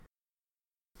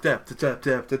Dab, dab,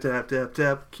 dab, dab, dab, dab,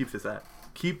 dab.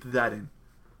 Keep that in.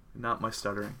 Not my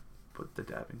stuttering, but the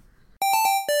dabbing.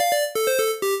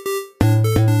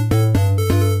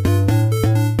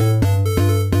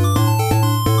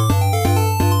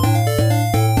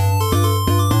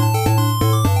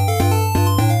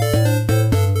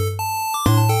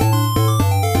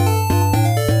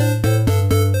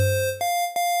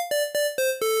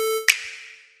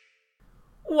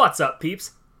 What's up,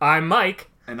 peeps? I'm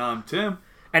Mike. And I'm Tim.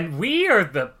 And we are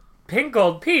the Pink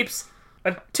Gold Peeps.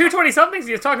 220-somethings,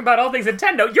 you're talking about all things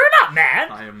Nintendo. You're not mad!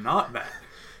 I am not mad.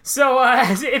 So,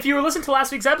 if you were listening to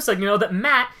last week's episode, you know that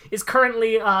Matt is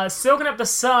currently soaking up the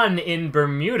sun in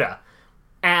Bermuda.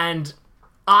 And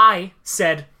I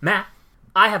said, Matt,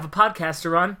 I have a podcast to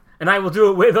run, and I will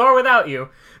do it with or without you.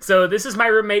 So this is my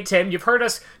roommate, Tim. You've heard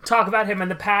us talk about him in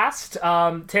the past.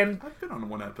 Tim... I've been on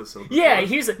one episode before. Yeah,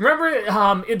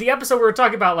 remember in the episode we were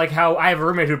talking about like how I have a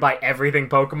roommate who'd buy everything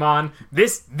Pokemon?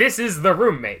 This is the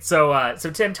roommate. So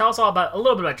Tim, tell us a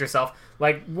little bit about yourself.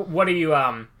 Like, what are you...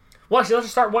 Well, actually, let's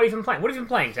just start. What have you been playing? What have you been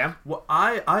playing, Tim? Well,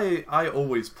 I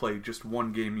always play just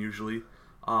one game usually,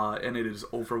 and it is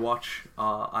Overwatch.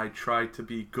 I try to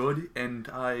be good, and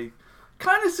I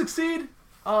kind of succeed.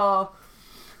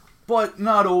 But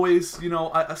not always, you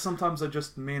know, sometimes I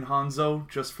just main Hanzo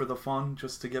just for the fun,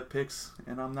 just to get picks,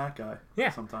 and I'm that guy. Yeah.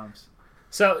 Sometimes.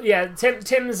 So, yeah,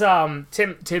 Tim's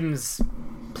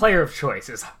player of choice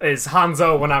is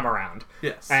Hanzo when I'm around.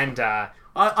 Yes. And,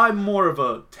 I'm more of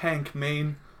a tank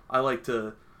main. I like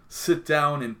to sit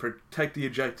down and protect the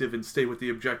objective and stay with the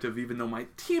objective, even though my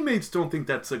teammates don't think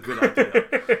that's a good idea.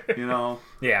 You know?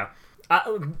 Yeah.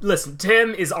 Listen,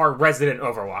 Tim is our resident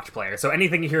Overwatch player, so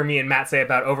anything you hear me and Matt say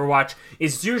about Overwatch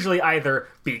is usually either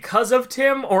because of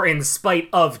Tim or in spite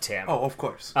of Tim. Oh, of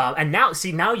course. And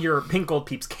now you're Pink Gold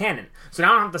Peeps canon. So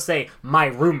now I don't have to say my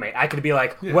roommate. I could be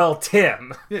like, well,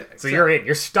 Tim. Yeah, exactly. So you're in.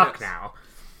 You're stuck now.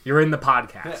 You're in the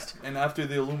podcast. Yeah. And after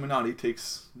the Illuminati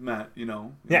takes Matt, you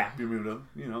know, Bermuda,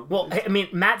 you know. Well, I mean,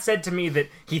 Matt said to me that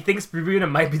he thinks Bermuda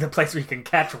might be the place where you can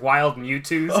catch wild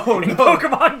Mewtwo's in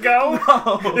Pokemon Go.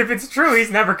 No. If it's true,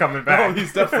 he's never coming back. No,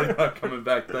 he's definitely not coming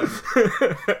back then.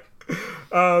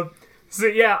 So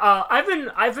yeah,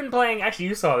 I've been playing. Actually,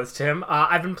 you saw this, Tim.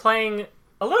 I've been playing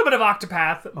a little bit of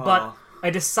Octopath, but I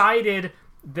decided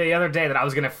the other day that I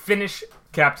was going to finish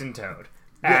Captain Toad.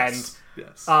 Yes.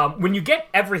 When you get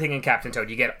everything in Captain Toad,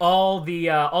 you get all the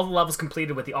levels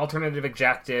completed with the alternative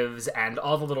objectives and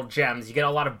all the little gems. You get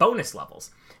a lot of bonus levels.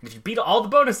 And if you beat all the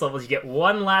bonus levels, you get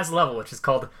one last level, which is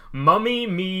called Mummy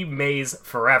Me Maze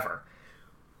Forever,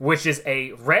 which is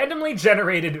a randomly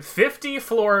generated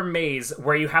 50-floor maze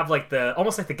where you have like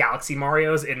almost like the Galaxy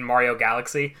Marios in Mario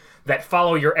Galaxy that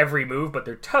follow your every move, but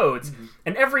they're toads. Mm-hmm.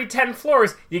 And every 10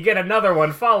 floors, you get another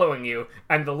one following you,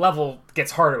 and the level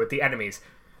gets harder with the enemies.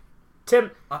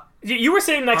 Tim, you were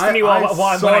sitting next to me while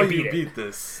I beat it. Beat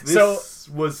this. This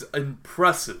was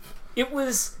impressive. It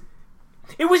was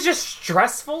just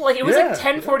stressful. Like, it was like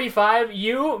 10:45.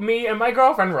 You, me, and my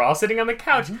girlfriend were all sitting on the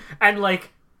couch, and like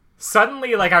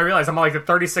suddenly, like I realized I'm on like the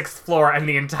 36th floor, and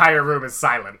the entire room is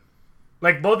silent.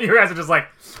 Like, both of you guys are just like,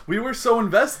 we were so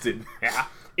invested. Yeah,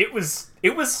 it was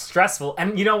stressful.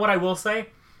 And you know what I will say?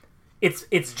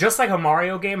 It's just like a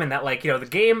Mario game in that, like, you know, the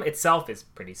game itself is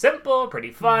pretty simple,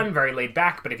 pretty fun, very laid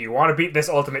back, but if you want to beat this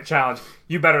ultimate challenge,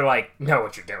 you better, like, know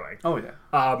what you're doing. Oh,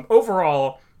 yeah.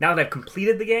 Overall, now that I've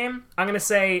completed the game, I'm going to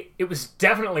say it was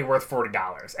definitely worth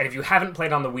 $40. And if you haven't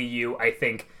played on the Wii U, I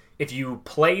think if you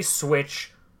play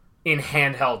Switch in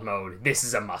handheld mode, this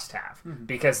is a must-have. Mm-hmm.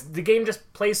 Because the game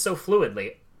just plays so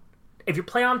fluidly. If you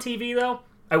play on TV, though,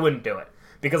 I wouldn't do it.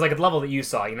 Because, like, at the level that you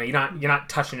saw, you know, you're not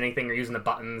touching anything or using the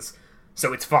buttons.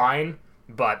 So it's fine,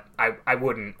 but I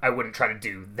wouldn't try to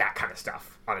do that kind of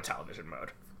stuff on a television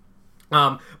mode.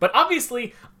 But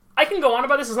obviously, I can go on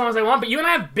about this as long as I want, but you and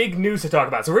I have big news to talk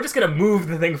about, so we're just going to move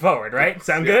the thing forward, right?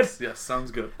 Sound good? Yes,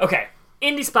 sounds good. Okay,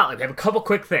 Indie Spotlight. We have a couple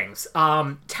quick things.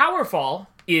 Towerfall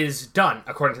is done,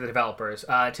 according to the developers.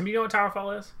 Tim, do you know what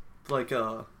Towerfall is? Like,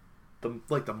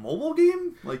 the mobile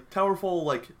game? Like Towerfall,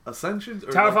 like Ascension?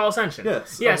 Towerfall Ascension.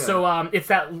 Yes. Yeah, okay. So it's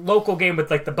that local game with,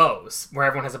 like, the bows, where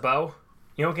everyone has a bow.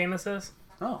 You know what game this is?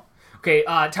 Oh. Okay,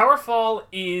 Towerfall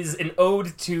is an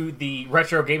ode to the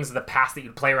retro games of the past that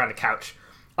you'd play around a couch.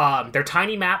 They're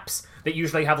tiny maps that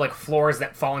usually have, like, floors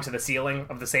that fall into the ceiling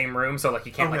of the same room, so, like,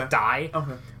 you can't, like, die.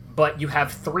 Okay. But you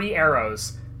have 3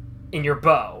 arrows in your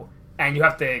bow, and you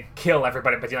have to kill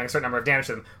everybody by dealing a certain number of damage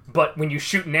to them. But when you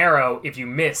shoot an arrow, if you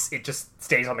miss, it just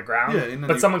stays on the ground. Yeah,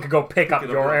 but someone could go pick up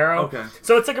your arrow. Okay.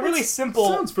 So it's like a really simple...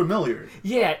 Sounds familiar.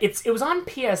 Yeah, it was on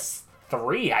PS3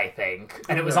 3, I think,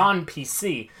 and it was on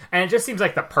PC, and it just seems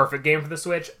like the perfect game for the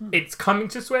Switch. It's coming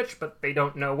to Switch, but they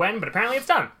don't know when, but apparently it's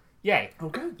done. Yay.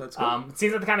 Okay, that's good. It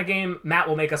seems like the kind of game Matt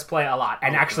will make us play a lot,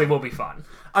 and actually will be fun.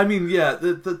 I mean, yeah,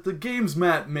 the games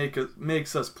Matt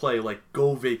makes us play, like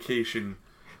Go Vacation.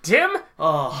 Tim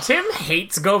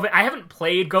hates I haven't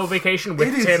played Go Vacation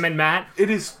with Tim and Matt. It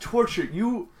is torture.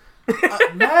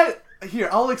 Matt, here,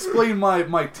 I'll explain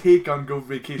my take on Go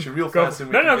Vacation real fast.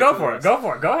 Go for it.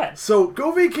 Go ahead. So,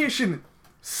 Go Vacation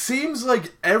seems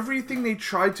like everything they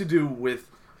tried to do with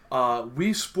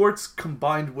Wii Sports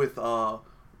combined with,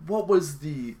 what was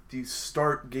the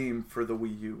start game for the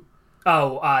Wii U?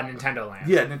 Oh, Nintendo Land.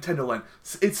 Yeah, Nintendo Land.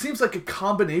 It seems like a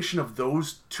combination of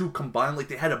those two combined, like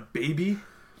they had a baby.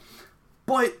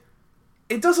 But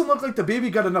it doesn't look like the baby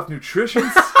got enough nutrients.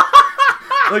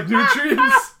 Like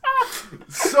nutrients.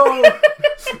 So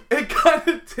it kind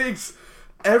of takes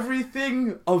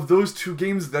everything of those two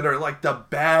games that are like the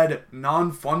bad,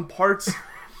 non-fun parts.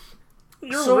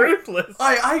 You're ruthless.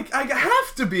 I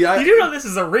have to be. You do know this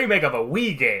is a remake of a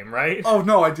Wii game, right? Oh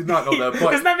no, I did not know that.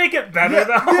 But doesn't that make it better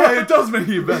though? Yeah, it does make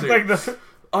it better. Like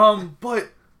but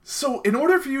so in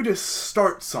order for you to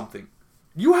start something,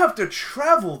 you have to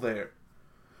travel there.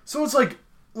 So it's like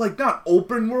not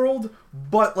open world,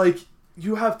 but like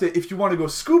you have to, if you want to go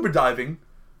scuba diving,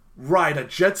 ride a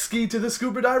jet ski to the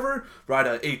scuba diver, ride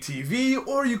an ATV,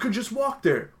 or you could just walk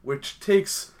there, which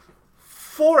takes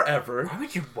forever. Why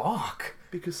would you walk?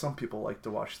 Because some people like to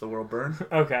watch the world burn.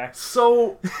 Okay.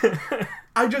 So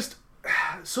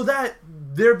so that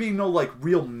there being no like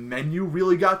real menu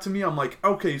really got to me. I'm like,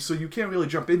 okay, so you can't really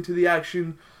jump into the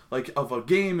action like of a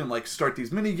game and like start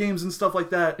these mini games and stuff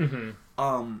like that. Mm-hmm.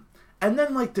 And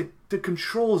then like the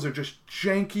controls are just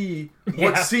janky.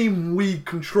 What seem Wii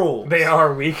controls? They are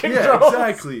Wii controls. Yeah,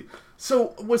 exactly.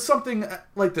 So with something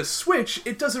like the Switch,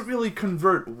 it doesn't really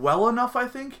convert well enough, I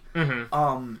think.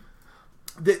 Mm-hmm.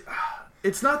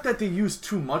 It's not that they use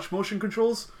too much motion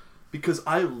controls, because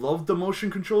I loved the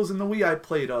motion controls in the Wii. I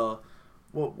played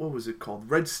what was it called?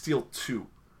 Red Steel 2.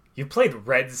 You played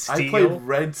Red Steel? I played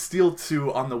Red Steel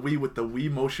 2 on the Wii with the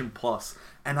Wii Motion Plus,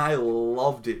 and I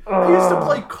loved it. I used to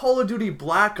play Call of Duty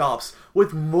Black Ops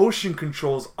with motion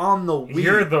controls on the Wii.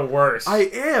 You're the worst. I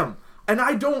am. And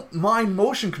I don't mind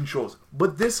motion controls,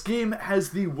 but this game has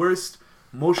the worst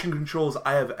motion controls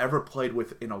I have ever played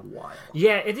with in a while.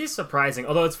 Yeah, it is surprising.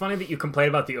 Although it's funny that you complain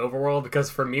about the overworld, because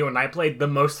for me, when I played, the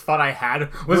most fun I had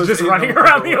was just running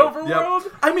around the overworld.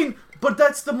 Yep. I mean, but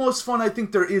that's the most fun I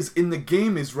think there is in the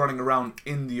game, is running around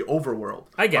in the overworld.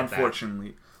 I get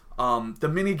unfortunately. The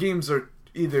mini games are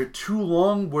either too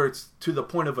long, where it's to the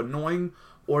point of annoying,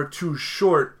 or too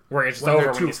short, where it's when over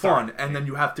they're when too you start. fun, and then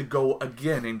you have to go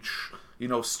again and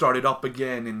start it up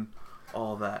again and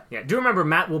all that. Yeah, do remember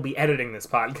Matt will be editing this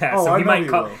podcast, Oh, so I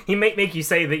know he might make you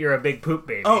say that you're a big poop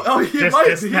baby. He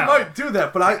might do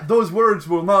that, but those words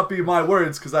will not be my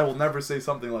words, because I will never say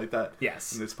something like that.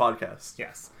 Yes. In this podcast.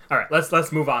 Yes. All right,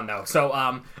 let's move on though.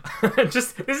 So,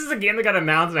 this is a game that got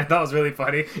announced and I thought was really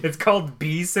funny. It's called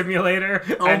Bee Simulator.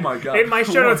 Oh my god! In my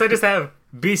show notes, I just have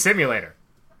Bee Simulator.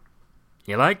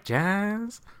 You like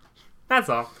jazz? That's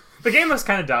all. The game looks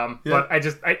kind of dumb, but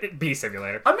Bee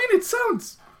Simulator. I mean, it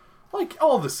sounds like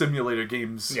all the simulator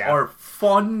games are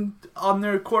fun on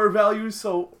their core values.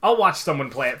 So I'll watch someone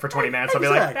play it for 20 minutes. I'll be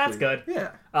like, that's good.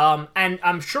 Yeah. And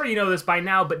I'm sure you know this by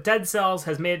now, but Dead Cells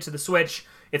has made it to the Switch.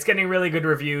 It's getting really good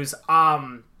reviews.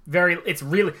 It's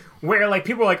really where like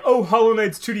people are like, oh, Hollow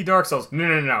Knight's 2D Dark Souls.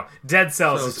 No. Dead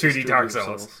Cells is 2D Dark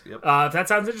Souls. Yep. If that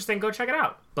sounds interesting, go check it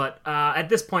out. But at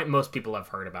this point, most people have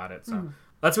heard about it. So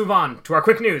let's move on to our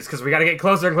quick news, because we got to get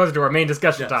closer and closer to our main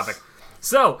discussion topic.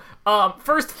 So,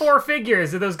 first 4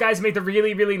 figures. Those guys made the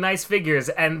really, really nice figures,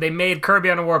 and they made Kirby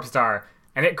on a Warp Star,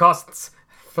 and it costs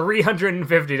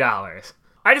 $350.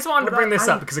 I just wanted to bring this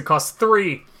up because it costs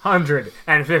 $350.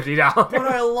 But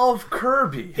I love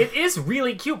Kirby. It is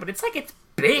really cute, but it's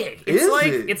big.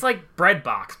 It's like bread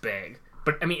box big.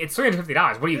 But I mean, it's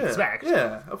 $350. What do you expect?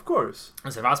 Yeah, of course.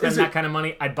 So if I was spending that kind of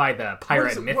money, I'd buy the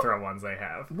Pirate and Mithra ones they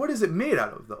have. What is it made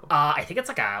out of, though? I think it's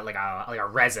like a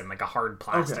resin, like a hard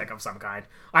plastic of some kind.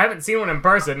 I haven't seen one in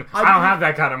person. I don't have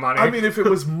that kind of money. I mean, if it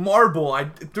was marble,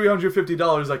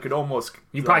 $350, I could almost.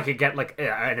 You probably could get like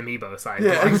an amiibo size.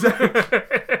 Yeah, exactly.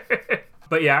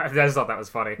 But yeah, I just thought that was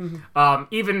funny. Mm-hmm.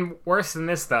 Even worse than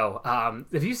this, though.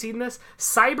 Have you seen this?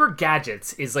 Cyber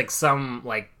Gadgets is like some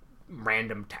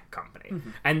random tech company,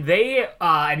 and they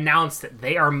announced that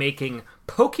they are making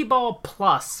Pokeball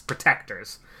Plus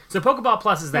protectors. So Pokeball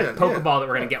Plus is that Pokeball that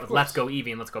we're going to get with Let's Go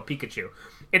Eevee and Let's Go Pikachu.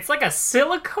 It's like a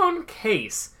silicone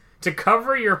case to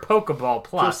cover your Pokeball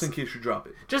Plus. Just in case you drop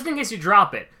it. Just in case you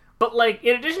drop it. But, like,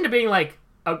 in addition to being like,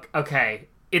 okay,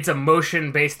 it's a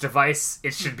motion-based device,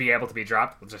 it should be able to be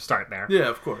dropped. We'll just start there. Yeah,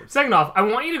 of course. Second off, I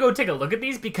want you to go take a look at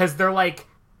these because they're, like,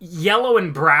 yellow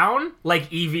and brown,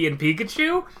 like Eevee and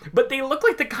Pikachu, but they look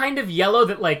like the kind of yellow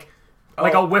that, like a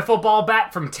wiffle ball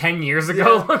bat from 10 years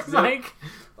ago looks like.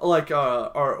 Like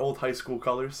our old high school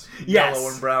colors. Yes. Yellow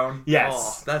and brown. Yes.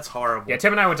 Oh, that's horrible. Yeah,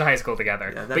 Tim and I went to high school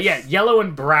together. Yeah, but yeah, yellow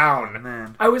and brown.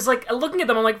 Man. I was like, looking at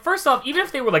them, I'm like, first off, even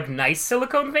if they were like nice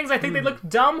silicone things, I think they look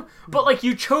dumb, but like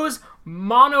you chose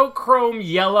monochrome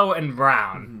yellow and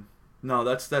brown. No,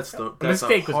 that's a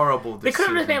horrible decision. They could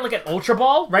have just made like an Ultra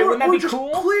Ball, right? Wouldn't that be just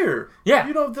cool? Clear. Yeah.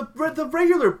 You know, the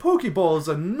regular Pokeball is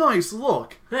a nice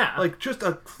look. Yeah. Like, just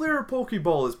a clear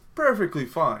Pokeball is perfectly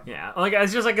fine. Yeah. Like,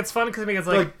 it's just like, it's fun because it's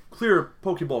like clear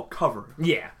Pokeball cover.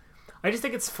 Yeah. I just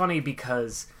think it's funny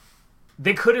because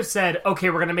they could have said, okay,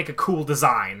 we're going to make a cool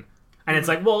design. And it's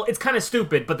like, well, it's kind of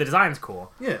stupid, but the design's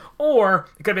cool. Yeah. Or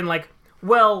it could have been like,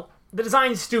 well, the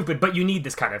design's stupid, but you need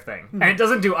this kind of thing. And it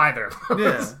doesn't do either of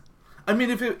those. Yeah. I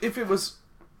mean, if it was,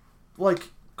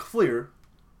 like, clear,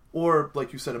 or,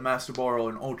 like you said, a Master Ball or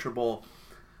an Ultra Ball,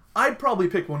 I'd probably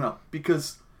pick one up,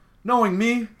 because knowing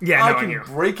me, I can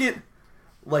break it,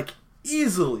 like,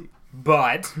 easily.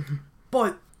 But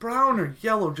brown or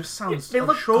yellow just sounds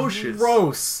atrocious. Look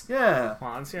gross. Yeah.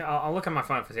 Well, let's see. I'll look at my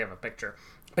phone if I have a picture.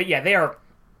 But yeah, they are...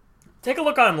 Take a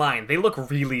look online. They look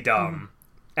really dumb.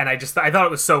 And I thought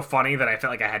it was so funny that I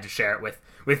felt like I had to share it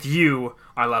with you,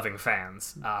 our loving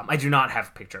fans. I do not have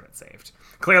a picture of it saved.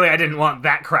 Clearly, I didn't want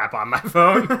that crap on my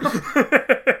phone.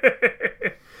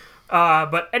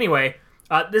 But anyway,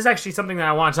 this is actually something that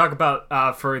I want to talk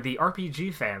about for the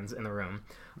RPG fans in the room.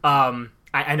 I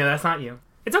know that's not you.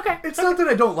 It's okay. It's not that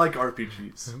I don't like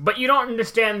RPGs. But you don't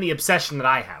understand the obsession that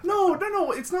I have. No.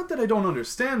 It's not that I don't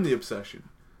understand the obsession.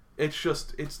 It's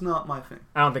just, it's not my thing.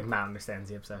 I don't think Matt understands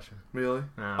the obsession. Really?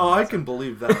 No, I can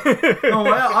believe that. No,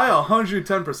 I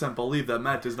 110% believe that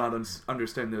Matt does not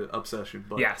understand the obsession.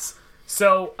 But yes.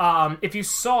 So, if you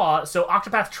saw,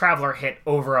 Octopath Traveler hit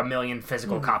over 1 million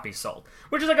physical copies sold,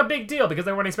 which is like a big deal because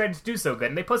they weren't expected to do so good.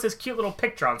 And they posted this cute little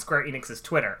picture on Square Enix's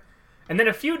Twitter. And then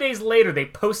a few days later, they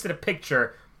posted a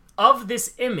picture of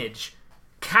this image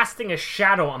casting a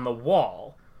shadow on the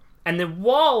wall. And the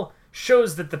wall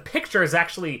shows that the picture is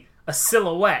actually a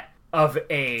silhouette of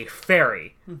a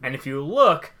fairy. And if you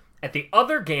look at the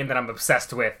other game that I'm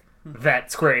obsessed with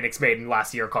that Square Enix made in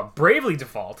last year called Bravely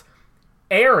Default,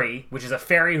 Aerie, which is a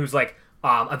fairy who's like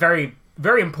a very,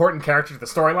 very important character to the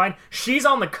storyline, she's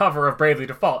on the cover of Bravely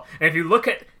Default. And if you look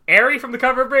at Aerie from the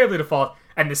cover of Bravely Default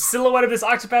and the silhouette of this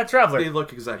Octopath Traveler, they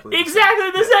look exactly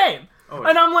the same. Oh,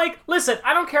 and I'm like, listen,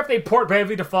 I don't care if they port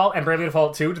Bravely Default and Bravely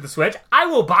Default 2 to the Switch. I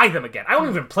will buy them again. I won't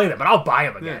even play them, but I'll buy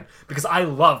them again. Because I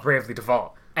love Bravely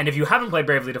Default. And if you haven't played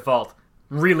Bravely Default,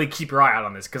 really keep your eye out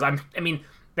on this. Because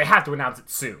they have to announce it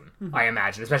soon, I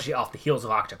imagine. Especially off the heels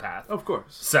of Octopath. Of course.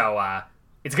 So,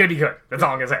 it's going to be good. That's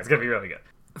all I'm going to say. It's going to be really good.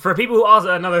 For people who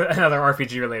also, another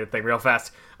RPG-related thing, real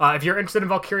fast. If you're interested in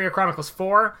Valkyria Chronicles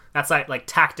 4, that's like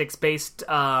tactics-based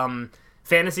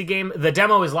fantasy game, the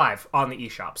demo is live on the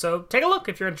eShop. So take a look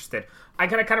if you're interested. I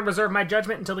kind of reserve my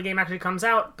judgment until the game actually comes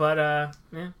out, but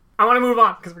yeah. I want to move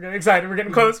on because we're getting excited. We're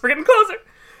getting close. We're getting closer.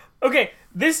 Okay,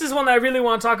 this is one that I really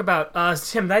want to talk about.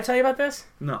 Tim, did I tell you about this?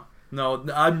 No,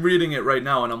 I'm reading it right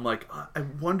now, and I'm like, I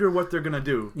wonder what they're gonna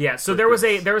do. Yeah, so there was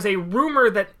a rumor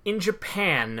that in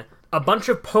Japan, a bunch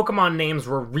of Pokemon names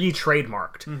were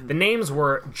re-trademarked. The names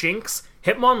were Jinx,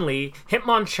 Hitmonlee,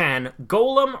 Hitmonchan,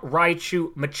 Golem,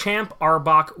 Raichu, Machamp,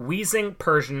 Arbok, Weezing,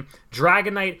 Persian,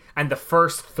 Dragonite, and the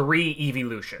first 3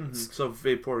 Evolutions. So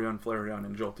Vaporeon, Flareon,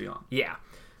 and Jolteon. Yeah.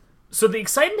 So the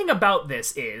exciting thing about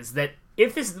this is that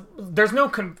there's no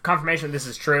confirmation that this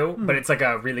is true, but it's like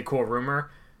a really cool rumor.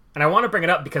 And I want to bring it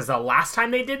up because the last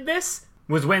time they did this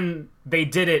was when they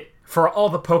did it for all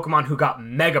the Pokemon who got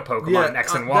Mega Pokemon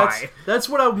X and Y. That's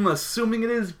what I'm assuming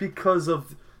it is because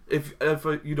of, if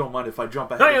you don't mind if I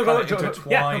jump ahead and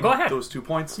intertwine those 2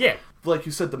 points. Yeah. Like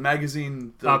you said, the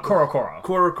magazine...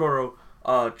 Korokoro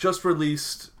just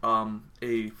released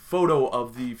a photo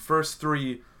of the first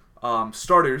 3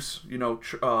 starters,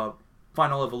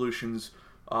 Final Evolutions,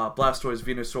 Blastoise,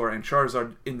 Venusaur, and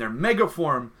Charizard in their Mega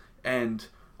form, and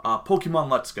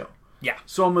Pokemon Let's Go. Yeah.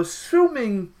 So I'm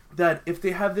assuming that if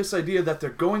they have this idea that they're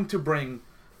going to bring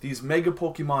these Mega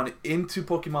Pokemon into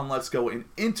Pokemon Let's Go and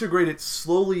integrate it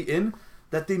slowly in,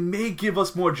 that they may give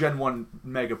us more Gen 1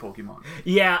 Mega Pokemon.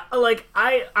 Yeah, like,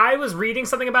 I was reading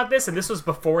something about this, and this was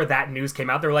before that news came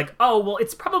out. They were like, oh, well,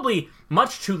 it's probably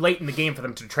much too late in the game for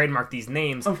them to trademark these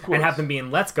names and have them be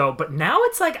in Let's Go, but now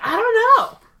it's like, I don't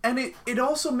know. And it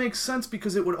also makes sense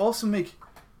because it would also make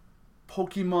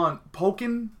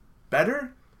Pokken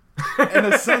better in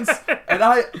a sense.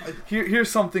 And here's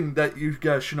something that you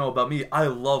guys should know about me. I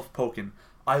love Pokken.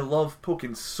 I love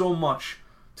Pokken so much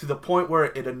to the point where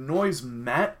it annoys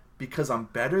Matt because I'm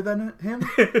better than him.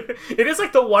 It is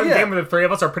like the one game where the three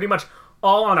of us are pretty much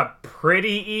all on a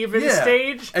pretty even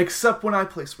stage. Except when I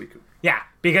play Suicune. Yeah,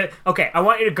 because, okay, I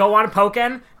want you to go on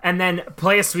Pokken and then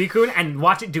play a Suicune and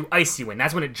watch it do Icy Wind.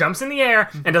 That's when it jumps in the air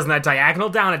and does that diagonal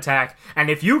down attack. And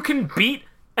if you can beat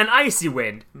an Icy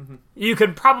Wind, you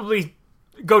could probably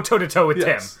go toe-to-toe with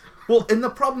Tim. Well, and the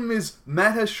problem is,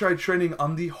 Matt has tried training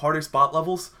on the hardest bot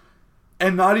levels,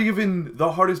 and not even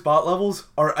the hardest bot levels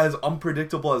are as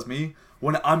unpredictable as me,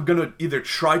 when I'm gonna either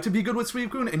try to be good with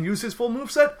Suicune and use his full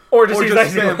moveset, or just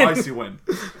spam Icy Wind.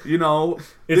 You know,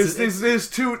 there's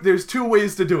two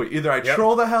ways to do it. Either I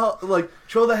troll the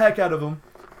heck out of him,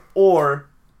 or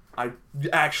I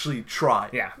actually try.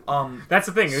 Yeah. That's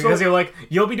the thing, because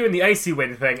you'll be doing the Icy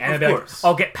Wind thing, and it'll be like,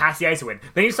 I'll get past the Icy Wind.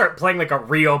 Then you start playing like a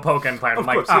real Pokken player, and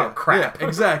I'm like, oh crap. Yeah,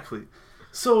 exactly.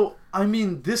 So I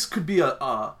mean, this could be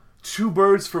a two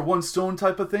birds for one stone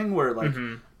type of thing, where like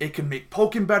it can make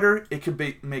Pokken better, it could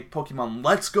make Pokemon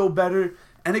Let's Go better,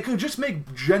 and it could just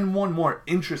make Gen 1 more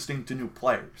interesting to new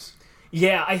players.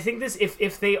 Yeah, I think this,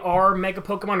 if they are Mega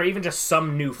Pokemon, or even just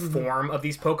some new form of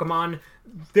these Pokemon,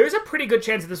 there's a pretty good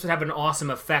chance that this would have an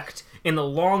awesome effect in the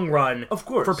long run. Of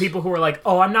course. For people who are like,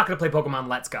 oh, I'm not going to play Pokemon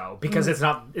Let's Go, because it's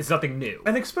nothing new.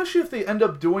 And especially if they end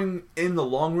up doing, in the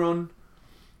long run,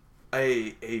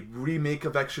 a remake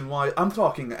of X and Y. I'm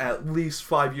talking at least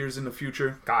 5 years in the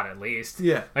future. God, at least.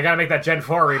 Yeah. I gotta make that Gen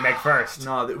 4 remake first.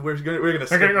 No, we're gonna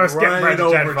skip right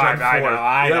over Gen 5.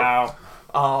 I know.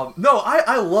 No,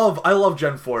 I love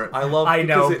Gen 4.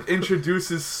 Because it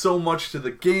introduces so much to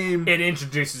the game. It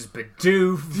introduces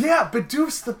Bidoof. Yeah,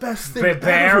 Bidoof's the best thing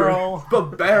Barrel.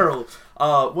 ever. Barrel.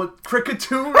 What,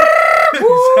 Kricketune?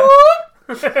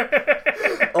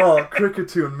 Oh,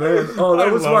 Kricketune, man. Oh, that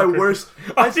was my worst.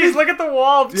 Jeez, look at the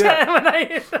wall of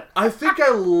I think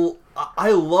I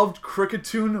loved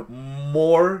Kricketune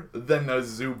more than a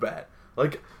Zubat.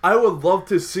 Like, I would love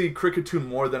to see Kricketune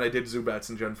more than I did Zubats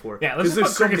in Gen 4. Yeah, let's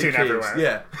just put Kricketune everywhere.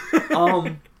 Yeah.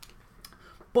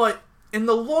 But in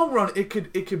the long run, it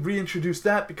could reintroduce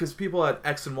that, because people at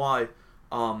X and Y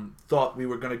thought we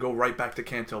were going to go right back to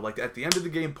Kanto. Like, at the end of the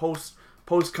game, post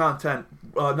content,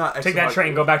 not X take that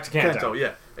train, go back to Kanto.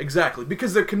 Yeah, exactly,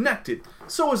 because they're connected.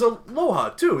 So is Aloha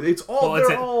too. It's all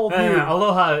they're all near.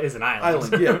 Aloha is an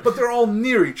island. Yeah, but they're all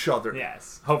near each other.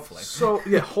 Yes, hopefully. So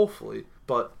yeah, hopefully.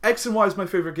 But X and Y is my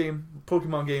favorite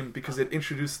Pokemon game, because it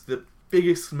introduced the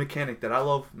biggest mechanic that I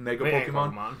love, Mega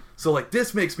Pokemon. So like,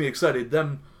 this makes me excited.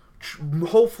 Them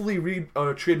hopefully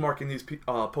trademarking these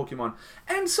Pokemon,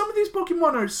 and some of these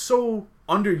Pokemon are so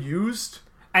underused.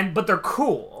 But they're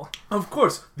cool. Of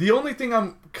course. The only thing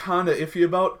I'm kind of iffy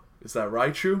about is that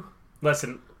Raichu.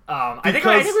 Listen, I think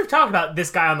we've talked about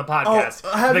this guy on the podcast.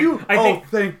 Oh, have you?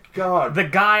 Thank God. The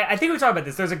guy, I think we talked about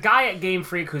this. There's a guy at Game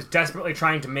Freak who's desperately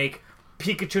trying to make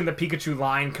Pikachu and the Pikachu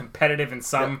line competitive in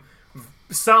some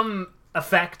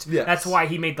effect. Yes. That's why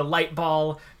he made the Light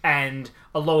Ball and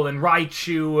Alolan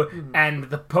Raichu and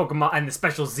the Pokemon and the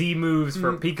special Z moves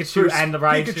for Pikachu and the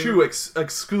Raichu. Pikachu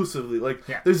exclusively. Like,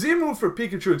 the Z move for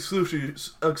Pikachu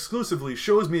exclusively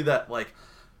shows me that, like,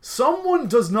 someone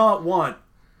does not want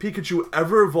Pikachu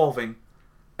ever evolving,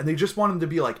 and they just want him to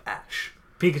be like Ash.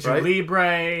 Pikachu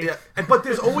Libre. Yeah, but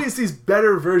there's always these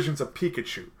better versions of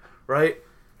Pikachu, right?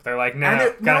 They're like,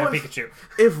 gotta have Pikachu.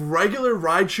 If regular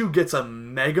Raichu gets a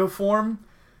Mega form,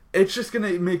 it's just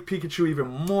gonna make Pikachu even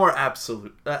more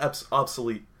obsolete.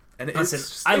 And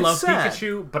I love sad.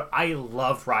 Pikachu, but I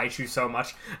love Raichu so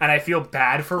much, and I feel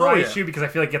bad for Raichu because I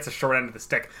feel like he gets a short end of the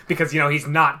stick, because he's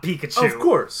not Pikachu, of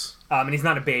course, and he's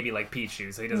not a baby like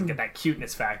Pichu, so he doesn't get that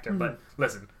cuteness factor. But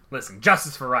listen,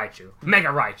 justice for Raichu, Mega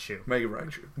Raichu,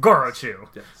 Gorochu.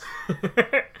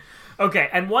 Yes. Okay,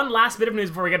 and one last bit of news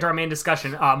before we get to our main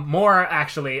discussion. More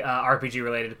actually RPG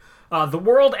related. The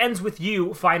World Ends With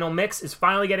You Final Mix is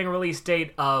finally getting a release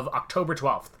date of October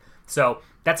 12th. So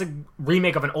that's a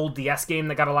remake of an old DS game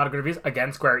that got a lot of good reviews,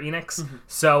 again, Square Enix.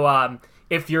 So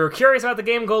if you're curious about the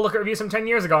game, go look at reviews from 10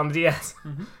 years ago on the DS.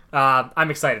 I'm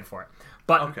excited for it.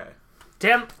 But, okay,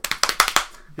 Tim,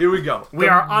 here we go. We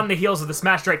are on the heels of the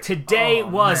Smash Direct. Today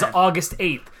was August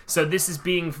 8th. So this is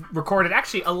being recorded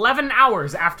actually 11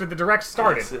 hours after the Direct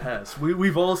started. Yes, it has.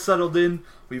 We've all settled in.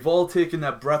 We've all taken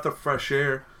that breath of fresh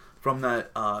air from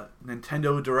that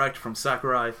Nintendo Direct from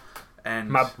Sakurai. And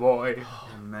my boy.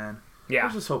 Oh, man. Yeah.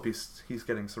 I just hope he's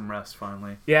getting some rest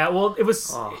finally. Yeah, well, it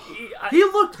was... He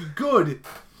looked good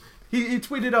He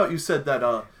tweeted out. You said that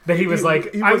that he was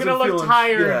like, he I'm wasn't gonna look feeling-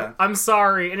 tired. Yeah. I'm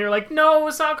sorry, and you're like, no,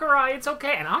 Sakurai, it's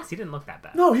okay. And honestly, he didn't look that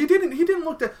bad. No, he didn't. He didn't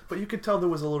look that. But you could tell there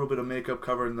was a little bit of makeup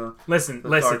covering the. Listen.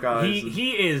 dark eyes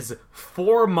He is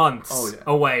 4 months Oh, yeah.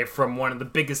 away from one of the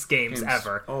biggest games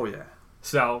ever. Oh yeah.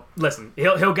 So listen,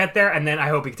 he'll get there, and then I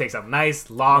hope he takes a nice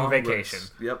long vacation.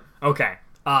 Rest. Yep. Okay.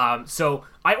 So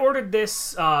I ordered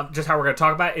this, just how we're going to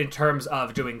talk about it, in terms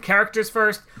of doing characters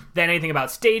first, then anything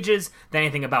about stages, then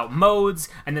anything about modes,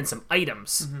 and then some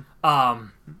items.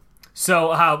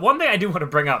 So one thing I do want to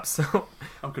bring up, so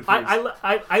I'm confused.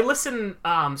 I listen,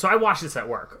 so I watch this at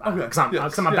work, because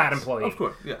I'm a bad employee. Of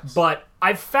course, yes. But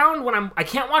I've found I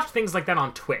can't watch things like that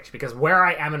on Twitch, because where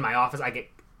I am in my office, I get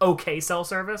okay cell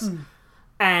service.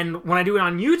 And when I do it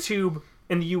on YouTube,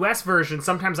 in the US version,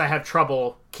 sometimes I have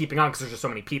trouble keeping on because there's just so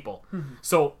many people.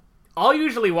 So I'll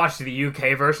usually watch the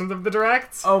UK versions of the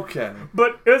directs. Okay.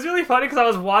 But it was really funny because I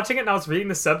was watching it and I was reading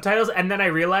the subtitles, and then I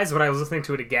realized when I was listening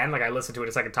to it again, like I listened to it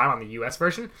a second time on the US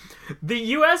version, the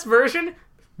US version,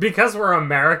 because we're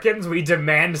Americans, we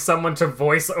demand someone to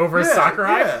voice over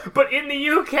Sakurai. Yeah. But in the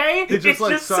UK, it's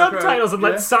let just Sakurai- subtitles and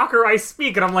let Sakurai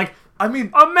speak, and I'm like, I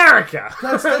mean, America!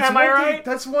 that's Am I one right? thing,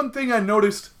 that's one thing I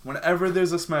noticed whenever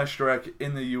there's a Smash Direct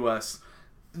in the US.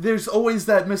 There's always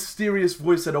that mysterious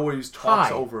voice that always talks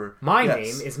Hi, over. my Yes.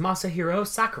 name is Masahiro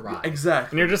Sakurai.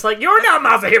 Exactly. And you're just like, you're not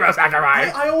Masahiro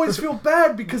Sakurai! I always feel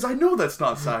bad because I know that's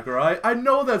not Sakurai. I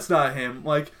know that's not him.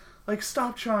 Like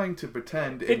stop trying to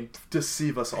pretend and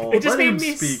deceive us all. It just Let made him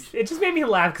me speak. It just made me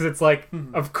laugh because it's like,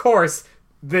 of course,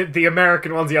 the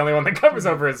American one's the only one that covers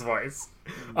over his voice.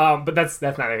 But that's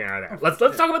not anything right there. Let's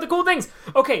talk about the cool things.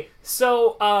 Okay,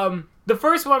 so the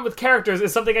first one with characters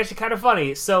is something actually kind of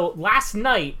funny. So last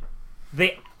night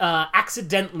they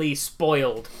accidentally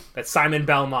spoiled that Simon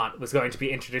Belmont was going to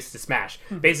be introduced to Smash.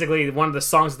 Basically, one of the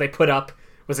songs that they put up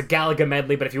was a Galaga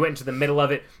medley, but if you went into the middle of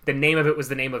it, the name of it was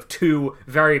the name of 2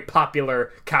 very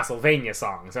popular Castlevania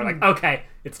songs. They're like, okay,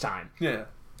 it's time. Yeah.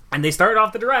 And they started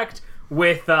off the direct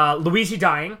with Luigi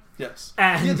dying. Yes.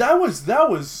 And- yeah, that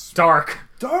was Dark.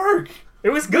 dark. It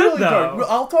was good, Really though. dark.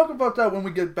 I'll talk about that when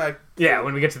we get back. Yeah,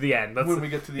 when we get to the end. When we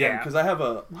get to the end, because I have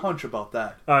a hunch about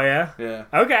that. Oh, yeah? Yeah.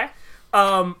 Okay.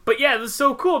 But yeah, it was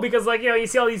so cool because, like, you know, you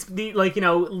see all these,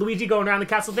 Luigi going around the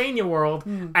Castlevania world,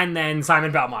 and then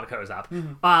Simon Belmont goes up.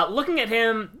 Looking at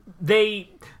him, it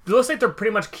looks like they're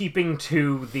pretty much keeping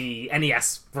to the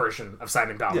NES version of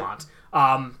Simon Belmont.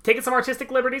 Taking some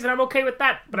artistic liberties, and I'm okay with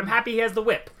that, but I'm happy he has the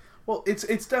whip. Well, it's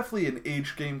definitely an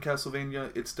age game,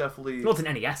 Castlevania. It's definitely... Well, it's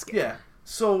an NES game. Yeah.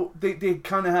 So they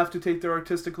kind of have to take their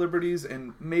artistic liberties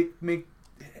and make Make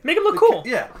him look cool.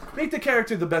 Yeah, make the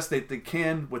character the best they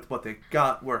can with what they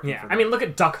got working. Yeah, for I them. mean, look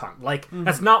at Duck Hunt. Like,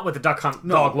 that's not what the Duck Hunt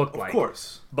dog looked like. Of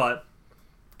course. But,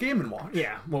 Game & Watch.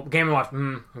 yeah, well, Game & Watch,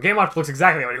 Game & Watch looks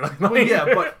exactly what he looked like. Well,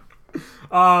 yeah,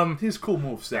 but his cool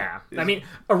moves. Yeah. I mean,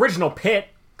 original Pit,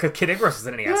 because Kid Icarus was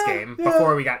an NES game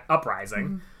before we got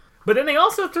Uprising. But then they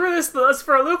also threw us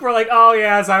for a loop. We're like, oh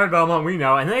yeah, Simon Belmont, we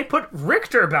know. And then they put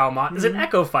Richter Belmont as an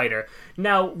Echo Fighter.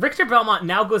 Now, Richter Belmont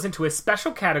now goes into a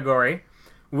special category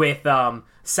with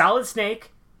Solid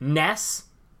Snake, Ness,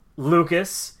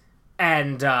 Lucas,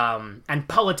 and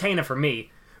Palutena for me,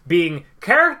 being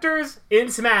characters in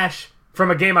Smash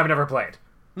from a game I've never played.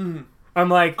 I'm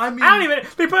like, I don't even...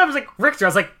 They put up as like, Richter. I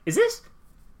was like, is this...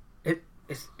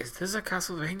 Is this a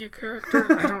Castlevania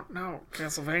character? I don't know.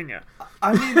 Castlevania.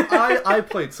 I mean, I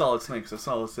played Solid Snake, so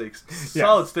Solid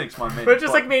Snake's my main. But it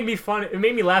just like made me fun. It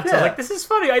made me laugh. Yeah. I was like, this is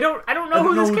funny. I don't know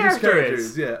who this character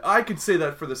is. Yeah, I could say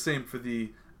that for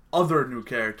the other new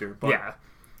character. But yeah,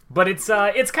 but it's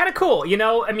kind of cool. You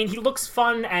know, I mean, he looks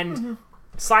fun, and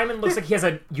Simon looks like he has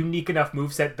a unique enough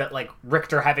moveset that like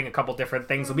Richter having a couple different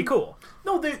things will be cool.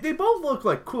 No, they both look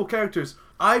like cool characters.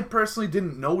 I personally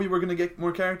didn't know we were gonna get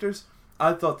more characters.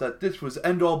 I thought that this was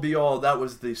end all be all. That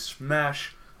was the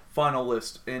Smash final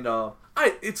list, and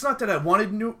it's not that I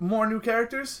wanted more new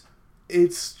characters.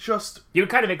 It's just you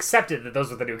kind of accepted that those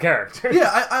were the new characters.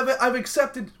 Yeah, I've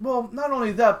accepted. Well, not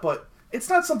only that, but it's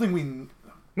not something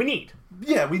we need.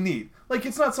 Yeah, we need. Like,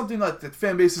 it's not something like the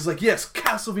fan base is like, yes,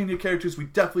 Castlevania characters, we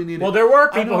definitely need it. Well, there were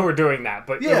people who were doing that,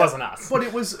 but it wasn't us. But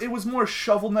it was more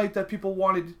Shovel Knight that people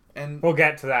wanted, and we'll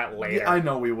get to that later. Yeah, I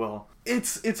know we will.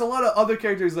 It's a lot of other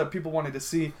characters that people wanted to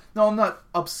see. No, I'm not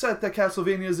upset that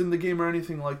Castlevania is in the game or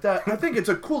anything like that. I think it's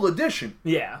a cool addition.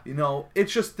 Yeah. You know,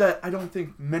 it's just that I don't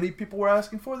think many people were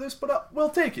asking for this, but we'll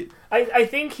take it. I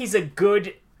think he's a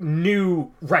good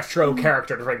new retro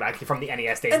character to bring back from the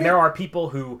NES days. And there are people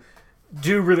who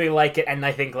do really like it, and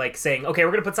I think like saying, okay,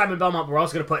 we're going to put Simon Belmont, but we're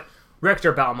also going to put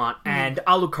Richter Belmont and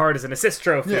Alucard as an assist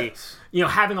trophy. Yes. You know,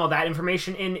 having all that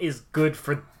information in is good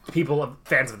for people,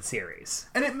 fans of the series.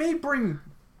 And it may bring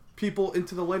people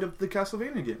into the light of the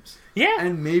Castlevania games. Yeah.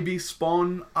 And maybe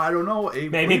spawn, I don't know, a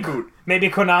Maybe reboot. maybe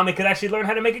Konami could actually learn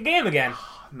how to make a game again.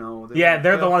 No.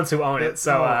 They're the ones who own it,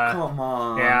 so... come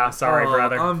on. Yeah, sorry,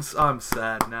 brother. I'm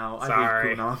sad now.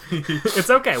 Sorry. I hate Konami. It's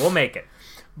okay, we'll make it.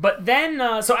 But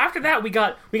then, so after that, we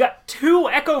got 2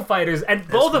 Echo Fighters, and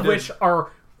both of which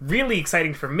are really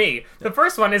exciting for me. The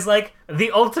first one is like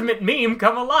the ultimate meme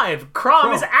come alive.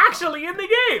 Chrom is actually in the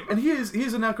game, And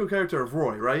he's an echo character of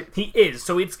Roy, right? he is.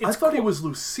 So it's I thought cool. he was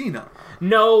Lucina.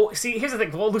 No, see, here's the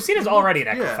thing. Well, Lucina's already an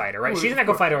Echo Yeah. Fighter, right? Well, She's an of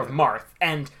Echo course, Fighter of yeah. Marth,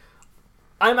 and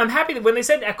I'm happy that when they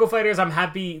said Echo Fighters, I'm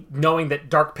happy knowing that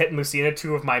Dark Pit and Lucina,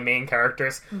 2 of my main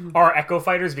characters, are Echo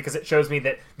Fighters, because it shows me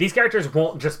that these characters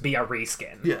won't just be a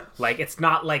reskin. Yes. Like, it's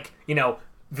not like, you know,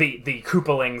 the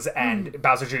Koopalings and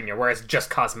Bowser Jr., where it's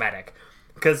just cosmetic.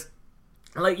 Because,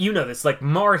 like, you know this, like,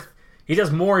 Marth, he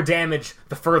does more damage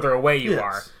the further away you Yes.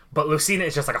 are, but Lucina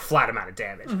is just like a flat amount of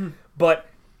damage. But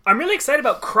I'm really excited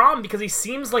about Chrom because he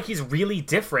seems like he's really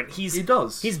different. He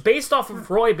does. He's based off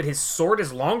of Roy, but his sword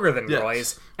is longer than Yes.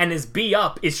 Roy's, and his B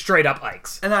up is straight up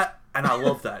Ike's. And I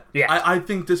love that. Yeah. I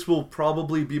think this will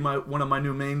probably be one of my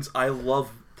new mains. I love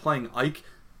playing Ike,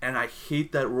 and I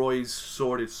hate that Roy's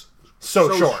sword is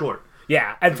So short.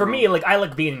 Yeah, and for me, like, I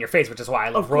like being in your face, which is why I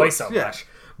love Of Roy course, so yeah. much.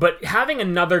 But having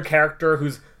another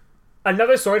character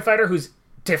another sword fighter who's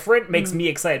different makes me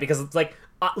excited, because it's like,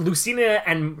 Lucina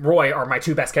and Roy are my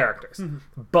 2 best characters.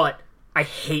 But I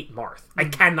hate Marth. I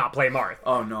cannot play Marth.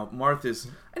 Oh no, Marth is...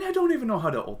 And I don't even know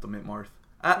how to ultimate Marth.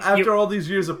 After all these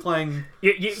years of playing...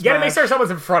 You gotta make Smash. sure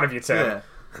someone's in front of you, too. Yeah.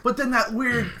 But then that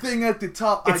weird thing at the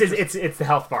top... It's the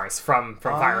health bars from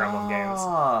Fire Emblem games.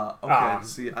 Okay.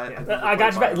 See, I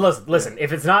got you back. Listen,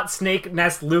 if it's not Snake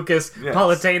Nest Lucas Yes,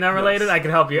 Palutena related, yes. I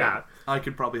can help you out. I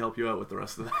could probably help you out with the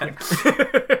rest of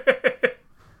that.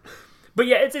 But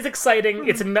yeah, it's exciting.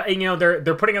 It's, you know,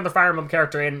 they're putting another Fire Emblem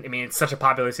character in. I mean, it's such a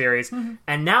popular series,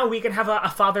 and now we can have a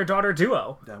father-daughter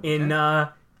duo That we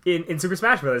in Super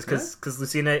Smash Bros. Because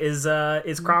Lucina is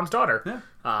Chrom's daughter.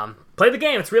 Yeah. Play the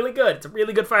game; it's really good. It's a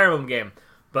really good Fire Emblem game.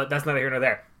 But that's neither here nor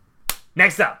there.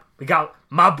 Next up, we got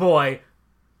my boy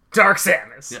Dark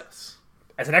Samus Yes.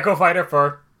 as an Echo Fighter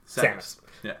for Samus.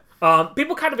 Yeah.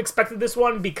 People kind of expected this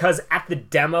one because at the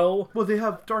demo, Well, they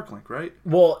have Dark Link, right?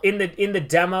 well, in the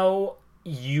demo,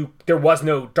 there was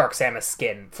no Dark Samus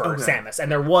skin for Okay. Samus,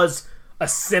 and there was a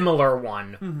similar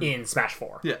one in Smash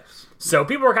 4. Yes. So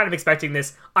people were kind of expecting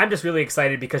this. I'm just really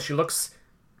excited because she looks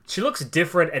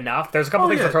different enough. There's a couple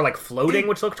things yeah. with her like floating,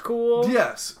 which looked cool.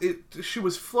 Yes. She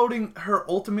was floating. Her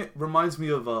ultimate reminds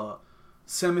me of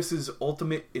Samus's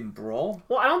ultimate in Brawl.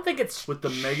 Well, I don't think it's With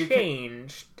the Mega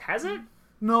changed. Has it?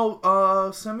 No,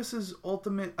 Samus's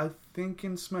ultimate, I think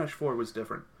in Smash 4 was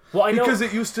different. Well, I know Because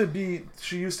it used to be,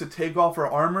 she used to take off her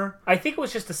armor. I think it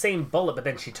was just the same bullet, but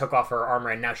then she took off her armor,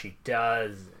 and now she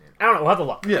does. I don't know. We'll have to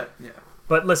look. Yeah, yeah.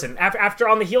 But listen, after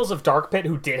on the heels of Dark Pit,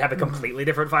 who did have a completely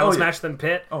different Final Oh, yeah. Smash than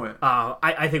Pit, Oh, yeah.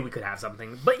 I think we could have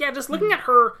something. But yeah, just looking at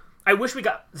her, I wish we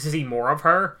got to see more of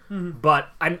her. But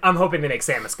I'm hoping they make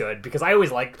Samus good, because I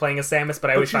always liked playing as Samus, but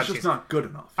I But always she's thought just not good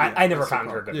enough. I never that's the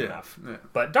found her problem. good Yeah, enough. yeah.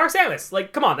 But Dark Samus,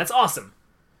 like, come on, that's awesome.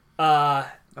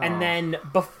 And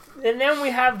then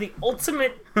we have the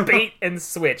ultimate bait and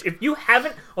switch. If you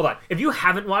haven't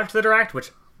watched the direct,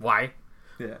 which why?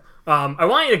 Yeah. I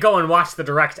want you to go and watch the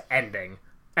direct ending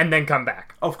and then come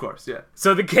back. Of course, yeah.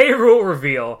 So the K. Rool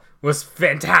reveal was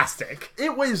fantastic.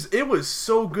 It was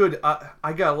so good.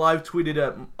 I got live tweeted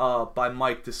at by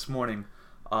Mike this morning,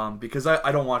 because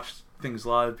I don't watch things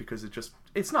live because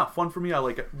it's not fun for me. I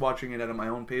like watching it at my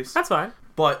own pace. That's fine.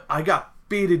 But I got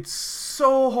baited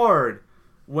so hard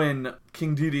when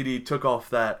King Dedede took off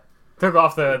the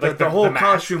the whole mask.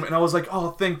 costume, and I was like,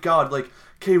 oh, thank God, like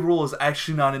K. Rool is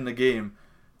actually not in the game.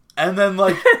 And then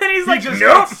like He's he like, just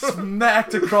nope. got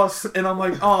smacked across, and I'm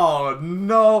like, oh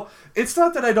no! It's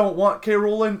not that I don't want K.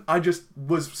 Rool in. I just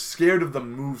was scared of the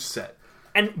moveset.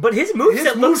 But his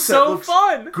moveset looks so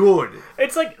fun. Good.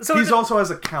 It's like so. He also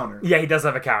has a counter, Yeah, he does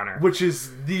have a counter. which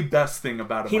is the best thing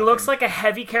about him. He looks like a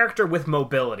heavy character with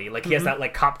mobility. Like, he has that,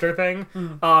 like, copter thing.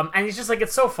 And he's just, like,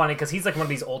 it's so funny because he's, like, one of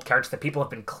these old characters that people have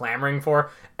been clamoring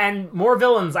for. And more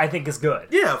villains, I think, is good.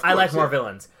 Yeah, of I like course, more yeah.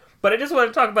 villains. But I just want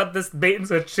to talk about this bait and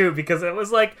switch, too, because it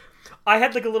was, like, I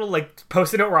had, like, a little, like,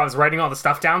 post-it note where I was writing all the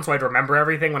stuff down so I'd remember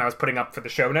everything when I was putting up for the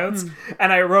show notes.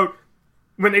 And I wrote,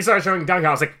 when they started showing Donkey Kong,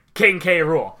 I was like, King K.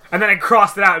 Rool. And then I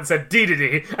crossed it out and said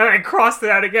Dedede. And then I crossed it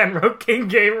out again, wrote King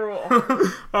K.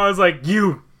 Rool. I was like,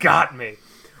 you got me.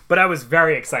 But I was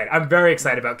very excited. I'm very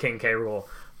excited about King K. Rool.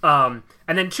 And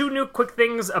then two new quick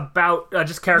things about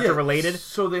just character related.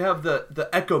 So they have the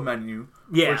Echo menu,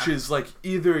 Yeah. which is like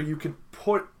either you could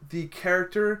put the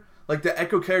character, like the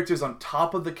Echo characters on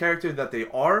top of the character that they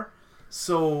are.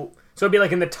 So it'd be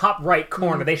like in the top right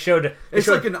corner. They showed it's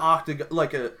like an octagon,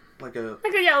 like a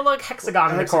like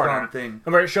hexagon in the corner thing,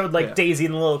 where it showed like Daisy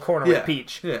in the little corner with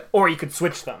Peach. Yeah. Or you could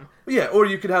switch them. Yeah, or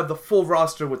you could have the full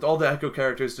roster with all the Echo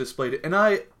characters displayed. And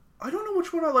I don't know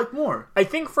which one I like more. I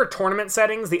think for tournament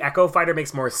settings, the Echo Fighter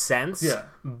makes more sense. Yeah.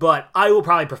 But I will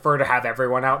probably prefer to have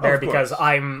everyone out there Of because course.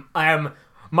 I'm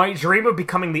my dream of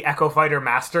becoming the Echo Fighter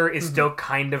master is still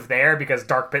kind of there because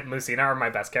Dark Pit and Lucina are my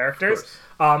best characters.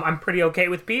 I'm pretty okay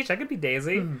with Peach. I could be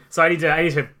Daisy. So I need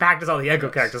to practice all the Echo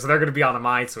characters, so they're going to be on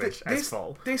my Switch as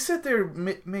full. They said they're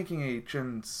making a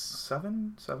Gen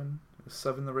 7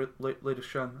 the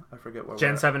latest gen. I forget what.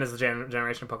 Gen 7 is the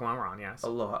generation of Pokemon we're on, yes.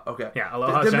 Aloha. Okay. Yeah,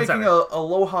 Aloha They're Gen making 7. a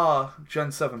Aloha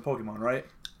Gen 7 Pokemon, right?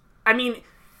 I mean,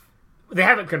 they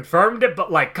haven't confirmed it,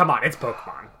 but like, come on, it's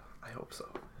Pokemon. I hope so.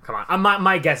 Come on.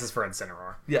 My guess is for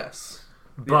Incineroar. Yes.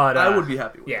 But I would be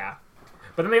happy with it. Yeah.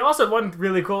 But then they also, one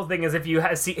really cool thing is if you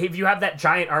have that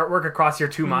giant artwork across your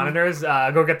two monitors,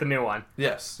 go get the new one.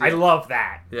 Yes. I love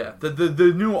that. Yeah.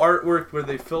 The new artwork where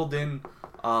they filled in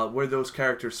where those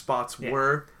character spots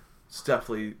were, it's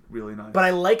definitely really nice. But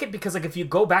I like it because like if you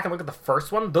go back and look at the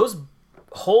first one, those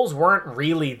holes weren't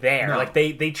really there. No. Like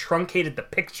they truncated the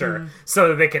picture so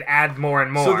that they could add more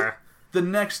and more. So the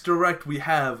next direct we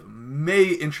have may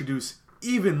introduce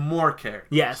even more characters.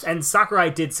 Yes, and Sakurai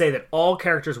did say that all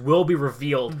characters will be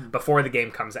revealed before the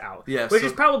game comes out. Yeah, which so-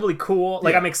 is probably cool.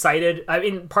 Like, Yeah. I'm excited. I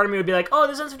mean, part of me would be like, oh,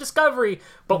 this is Discovery.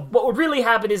 But what would really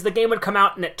happen is the game would come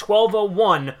out, and at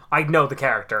 12:01, I'd know the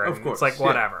character. And Of course, it's like, yeah.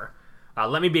 whatever.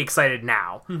 Let me be excited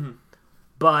now.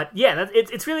 But, yeah,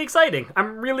 it's really exciting.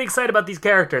 I'm really excited about these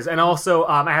characters. And also,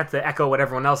 I have to echo what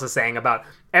everyone else is saying about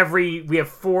we have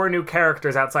 4 new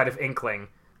characters outside of Inkling.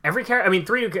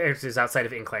 3 new characters outside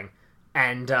of Inkling.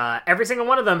 And every single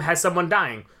one of them has someone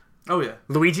dying. Oh yeah.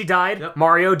 Luigi died, Yep.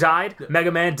 Mario died,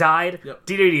 Mega Man died, Yep.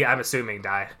 DDD, I'm assuming,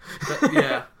 died.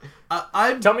 Yeah.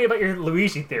 I'm Tell me about your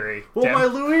Luigi theory, Well, Tim. my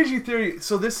Luigi theory.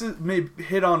 So this may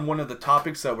hit on one of the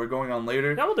topics that we're going on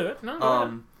later. No, we'll do it. No, go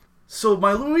ahead. So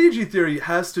my Luigi theory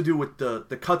has to do with the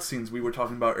cutscenes we were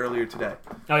talking about earlier today.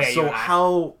 Oh, yeah, you So and I.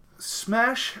 how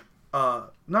Smash,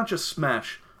 not just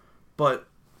Smash, but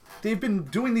they've been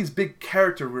doing these big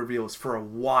character reveals for a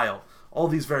while. All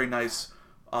these very nice,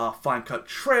 fine cut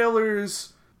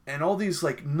trailers and all these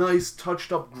like nice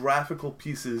touched up graphical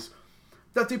pieces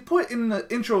that they put in the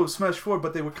intro of Smash 4,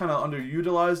 but they were kind of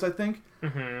underutilized, I think.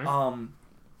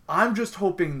 I'm just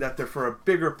hoping that they're for a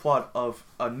bigger plot of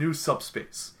a new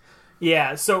subspace.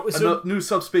 Yeah, so A new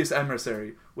subspace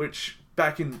emissary, which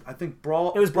back in, I think,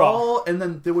 Brawl... It was Brawl. And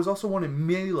then there was also one in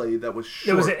Melee that was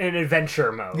short. it was an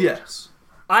adventure mode. Yes.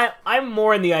 I'm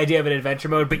more in the idea of an adventure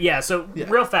mode, but yeah, so Yeah.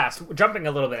 real fast, jumping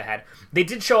a little bit ahead, they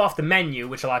did show off the menu,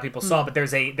 which a lot of people saw, but there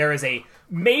is a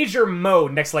major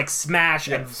mode next to like Smash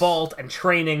and Yes. Vault and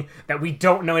Training that we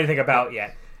don't know anything about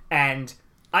yet. And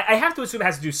I have to assume it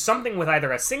has to do something with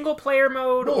either a single player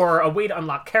mode or a way to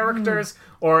unlock characters,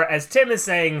 or as Tim is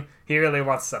saying, he really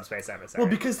wants Subspace Emissary. Well,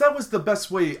 because that was the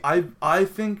best way, I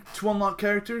think, to unlock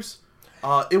characters.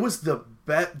 It was the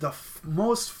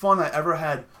most fun I ever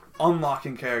had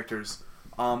unlocking characters.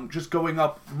 Just going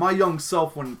up, my young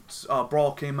self when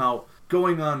Brawl came out,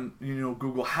 going on,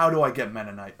 Google, how do I get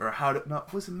Meta Knight? Or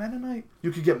was it Meta Knight?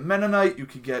 You could get Meta Knight, you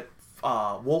could get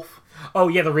Wolf. Oh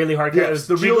yeah, the really hard. Yes, It was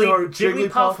the really hard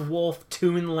Jigglypuff, Jigglypuff. Wolf,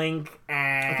 Toon Link,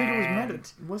 and I think it was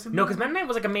Meta. Was it No, Meta because Meta Knight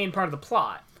was like a main part of the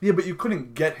plot. Yeah, but you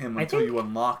couldn't get him until think- you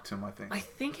unlocked him, I think. I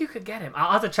think you could get him.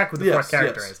 I'll have to check what the Yes, fourth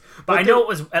character yes. is, but But I know it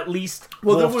was at least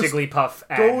Well, there Wolf, was Jigglypuff,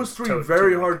 and Those 3 Toad, very Toon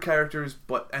Link. hard characters,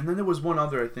 and then there was one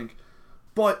other, I think.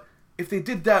 But if they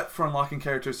did that for unlocking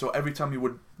characters, so every time you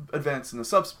would advance in the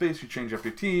subspace, you change up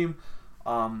your team,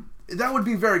 that would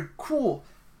be very cool.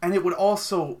 And it would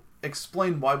also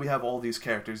explain why we have all these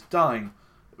characters dying.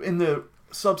 In the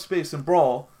subspace and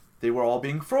Brawl, they were all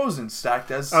being frozen, stacked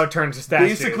as turned to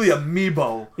statues. basically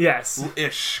amiibo-ish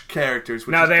Yes. characters.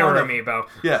 Which No, is they were kind of- amiibo.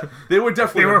 Yeah, they were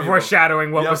definitely They were amiibo.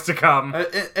 foreshadowing what Yep. was to come.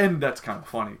 And that's kind of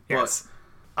funny. Yes.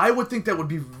 But I would think that would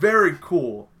be very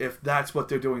cool if that's what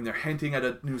they're doing. They're hinting at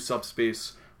a new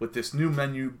subspace with this new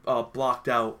menu blocked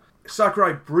out.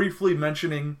 Sakurai briefly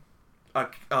mentioning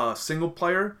a single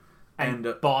player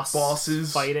and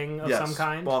bosses fighting of some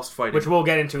kind. Boss fighting. Which we'll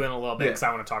get into in a little bit because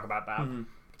I want to talk about that.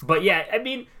 But yeah, I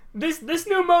mean, this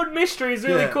new mode mystery is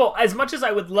really Yeah. cool. As much as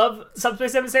I would love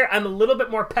Subspace Emissary, I'm a little bit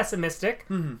more pessimistic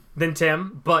than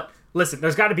Tim, but listen,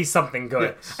 there's got to be something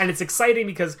good. Yes. And it's exciting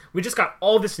because we just got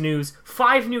all this news,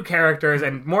 5 new characters,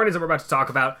 and more news that we're about to talk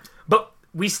about, but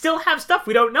we still have stuff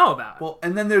we don't know about. Well,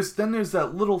 and then there's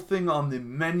that little thing on the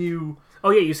menu. Oh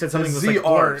yeah, you said something was like ZR.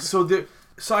 blurred. So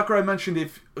Sakurai mentioned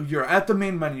if you're at the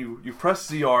main menu, you press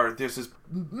ZR, there's this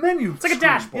menu. It's like a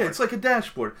dashboard. Yeah, it's like a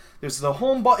dashboard. There's the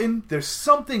home button. There's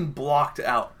something blocked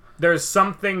out. There's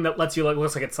something that lets you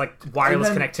looks like it's like wireless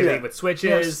And then- connectivity yeah. with switches.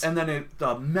 Yes, and then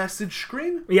the message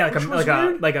screen. Yeah, which was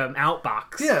weird. like an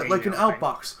outbox. Yeah, like an thing.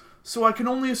 outbox. So I can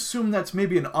only assume that's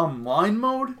maybe an online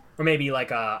mode. Or maybe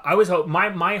like I always hope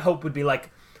my hope would be like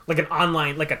an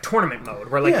online, like a tournament mode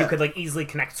where like Yeah. you could like easily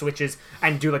connect switches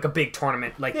and do like a big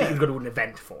tournament like that Yeah. you'd go to an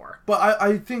event for. But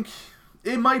I think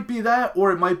it might be that,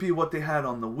 or it might be what they had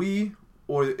on the Wii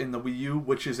or in the Wii U,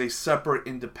 which is a separate,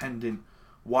 independent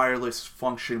wireless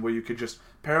function where you could just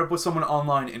pair up with someone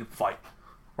online and fight.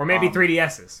 Or maybe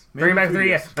 3DSs. Bring back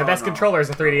 3DS. My best no. controller is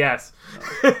a 3DS.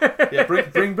 Yeah,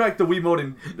 bring back the Wiimote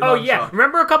and Oh yeah,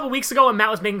 remember a couple weeks ago when Matt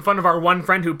was making fun of our one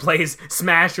friend who plays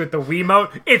Smash with the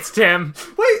Wiimote? It's Tim.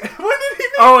 Wait, when did he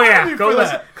make Oh fun of yeah, me go for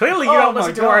listen. that? Clearly you Oh don't my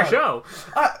listen to our God. show.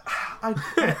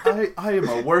 I am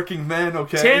a working man,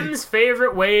 okay? Tim's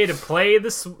favorite way to play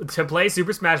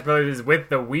Super Smash Bros. Is with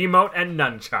the Wiimote and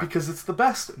nunchuck. Because it's the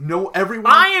best. No,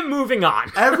 everyone I am moving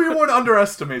on. everyone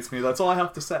underestimates me. That's all I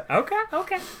have to say. Okay.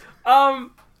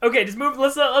 Okay, just move.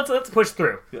 Let's push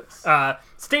through. Yes.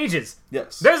 Stages.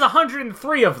 Yes. There's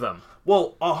 103 of them.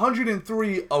 Well,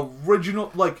 103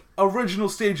 original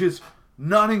stages,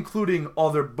 not including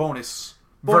other bonus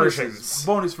Versions.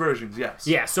 Bonus versions, yes.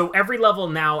 Yeah, so every level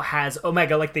now has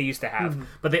Omega like they used to have,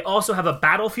 but they also have a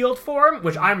battlefield form,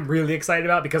 which I'm really excited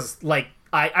about because like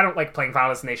I don't like playing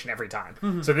Final Destination every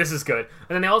time, so this is good. And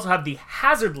then they also have the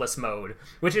hazardless mode,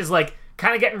 which is like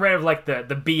kind of getting rid of like the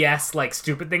BS like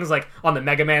stupid things like on the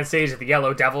Mega Man stage, the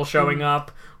Yellow Devil showing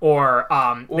up, or they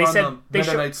on said the they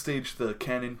Meta showed Knight stage, the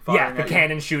cannon yeah firing the at you.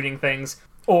 cannon shooting things.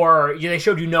 Or they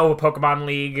showed Pokemon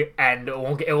League, and it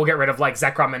will get rid of like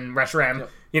Zekrom and Reshiram,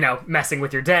 messing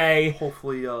with your day.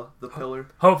 Hopefully, the pillar.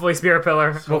 Hopefully, Spirit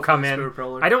Pillar will come in. Spirit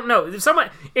Pillar. I don't know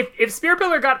if Spirit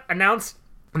Pillar got announced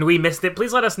and we missed it.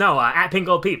 Please let us know at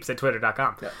PinkGoldPeeps at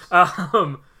Twitter.com. Yes.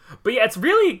 But yeah, it's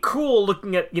really cool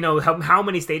looking at how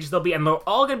many stages there'll be, and they're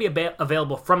all going to be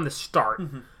available from the start.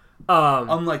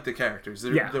 Unlike the characters,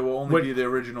 there will only be the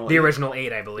original. The original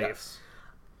 8, I believe. Yes.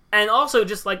 And also,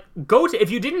 just like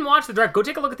if you didn't watch the direct, go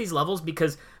take a look at these levels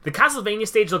because the Castlevania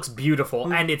stage looks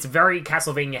beautiful and it's very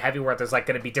Castlevania heavy, where there's like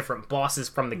going to be different bosses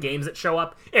from the games that show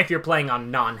up if you're playing on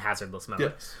non-hazardless mode.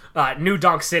 Yes. New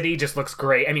Donk City just looks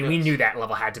great. I mean, we knew that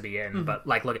level had to be in, but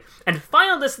like, look, and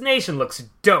Final Destination looks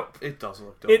dope. It does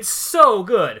look dope. It's so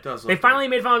good. It does they look finally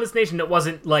made Final Destination that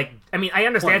wasn't like. I mean, I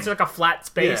understand it's Plain. like a flat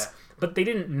space, Yeah. but they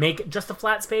didn't make it just a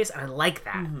flat space, and I like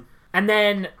that. And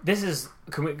then this is.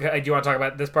 Do you want to talk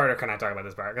about this part, or can I talk about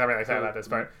this part? 'Cause I'm really excited about this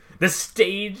part. The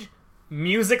stage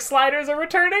music sliders are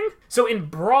returning. So in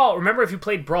Brawl, remember if you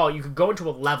played Brawl, you could go into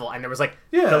a level and there was like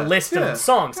the list of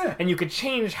songs, and you could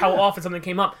change how often something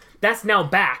came up. That's now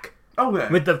back. Okay.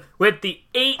 With the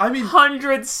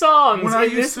 800 songs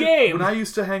in this game. When I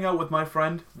used to hang out with my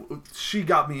friend, she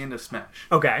got me into Smash.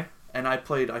 Okay. And I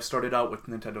started out with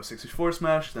Nintendo 64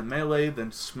 Smash, then Melee,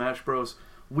 then Smash Bros.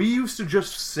 We used to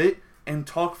just sit and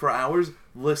talk for hours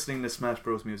listening to Smash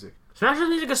Bros. Music. Smash Bros.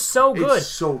 Music is so good. It's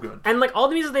so good. And like all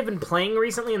the music they've been playing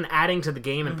recently and adding to the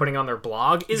game and putting on their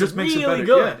blog is Just makes it really better.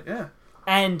 good. Yeah.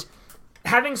 And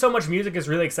having so much music is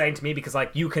really exciting to me because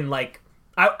like you can like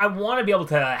I want to be able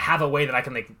to have a way that I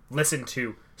can like listen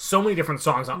to so many different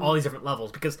songs on all these different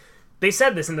levels because they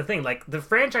said this in the thing, like, the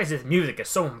franchise's music is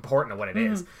so important to what it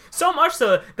is. So much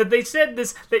so that they said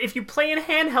this, that if you play in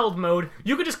handheld mode,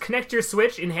 you could just connect your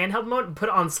Switch in handheld mode and put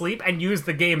it on sleep and use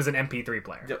the game as an MP3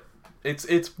 player. Yep.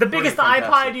 It's The biggest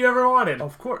iPod you ever wanted.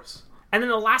 Of course. And then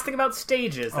the last thing about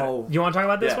stages. Oh. You want to talk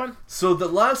about this one? So the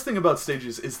last thing about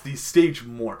stages is the stage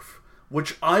morph,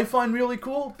 which I find really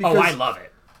cool because Oh, I love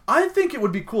it. I think it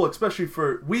would be cool, especially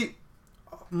for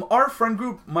our friend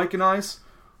group, Mike and I's.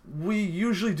 We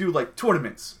usually do like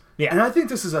tournaments. Yeah. And I think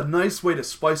this is a nice way to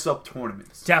spice up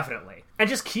tournaments. Definitely. And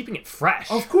just keeping it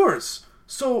fresh. Of course.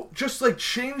 So just like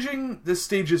changing the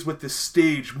stages with the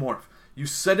stage morph. You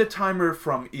set a timer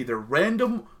from either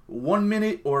random, 1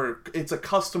 minute, or it's a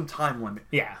custom time limit.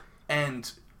 Yeah.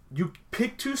 And you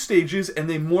pick 2 stages and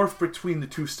they morph between the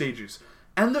 2 stages.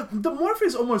 And the morph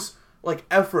is almost like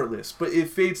effortless, but it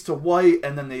fades to white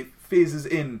and then it phases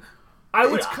in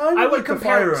It's kind of like the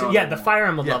Fire Emblem. Yeah, the Fire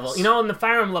Emblem level. You know, in the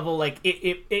Fire Emblem level, like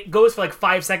it goes for like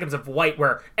 5 seconds of white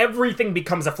where everything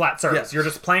becomes a flat surface. Yes. You're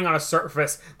just playing on a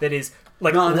surface that is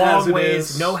like long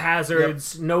ways, no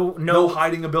hazards, no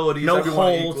hiding abilities, no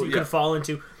everyone holes equal, you can fall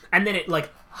into, and then it like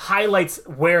highlights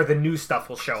where the new stuff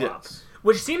will show up.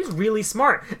 Which seems really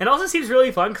smart, and also seems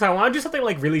really fun because I want to do something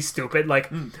like really stupid,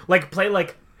 like play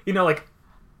like like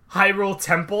Hyrule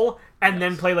Temple, and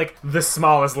then play like the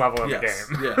smallest level of the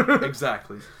game. Yeah,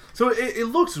 exactly. So it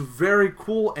looks very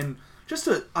cool and just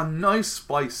a nice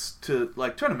spice to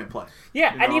like tournament play.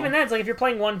 Yeah, and even then, it's like if you're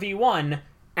playing 1v1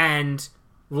 and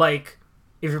like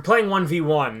if you're playing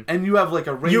 1v1 and you have like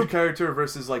a ranged character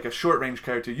versus like a short range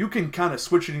character, you can kind of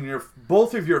switch it in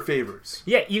both of your favors.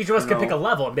 Yeah, each of us can pick a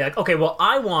level and be like, okay, well,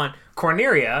 I want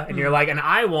Corneria, and you're like, and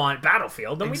I want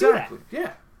Battlefield, then we do that.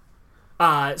 Yeah.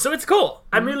 So it's cool.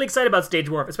 I'm really excited about Stage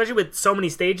Morph, especially with so many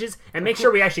stages, and make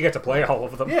sure we actually get to play all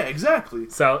of them. Yeah, exactly.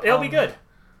 So it'll be good.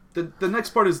 The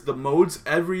next part is the modes.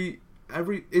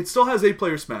 It still has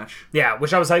 8-player Smash. Yeah,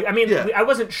 which I was like, I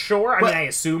wasn't sure. I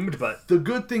assumed, but the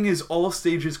good thing is all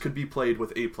stages could be played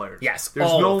with 8 players. Yes, there's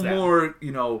all no more,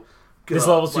 this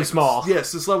level's too small.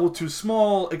 Yes, this level too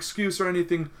small excuse or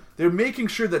anything. They're making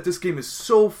sure that this game is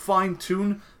so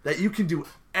fine-tuned that you can do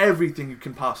everything you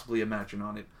can possibly imagine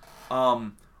on it.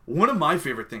 One of my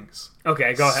favorite things.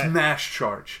 Okay, go ahead. Smash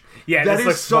Charge. Yeah, that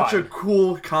is such fun. a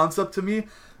cool concept to me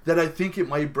that I think it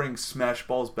might bring Smash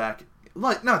Balls back.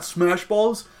 Like, not Smash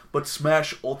Balls, but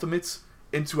Smash Ultimates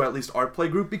into at least our play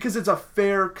group, because it's a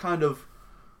fair kind of...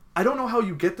 I don't know how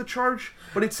you get the charge,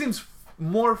 but it seems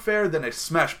more fair than a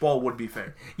Smash Ball would be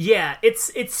fair. Yeah,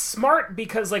 it's smart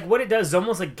because like what it does is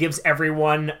almost like gives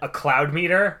everyone a cloud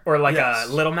meter or like a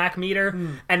Little Mac meter,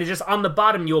 and it's just on the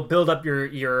bottom you'll build up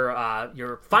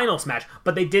your final smash.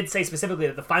 But they did say specifically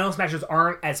that the final smashes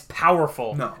aren't as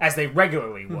powerful as they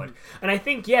regularly would, and I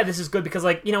think this is good because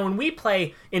like when we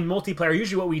play in multiplayer,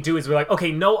 usually what we do is we're like,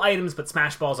 okay, no items but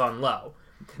smash balls on low.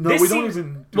 No, we don't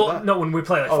even do that. No, when we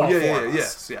play like four of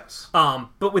us. Yes.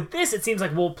 But with this, it seems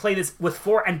like we'll play this with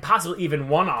 4 and possibly even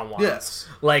one-on-ones. Yes.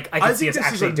 Like, I can see us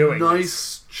actually doing this. I think this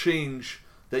is a nice change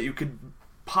that you could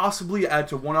possibly add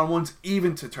to one-on-ones,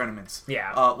 even to tournaments.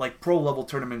 Yeah. Like pro-level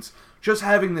tournaments. Just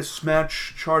having this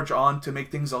Smash Charge on to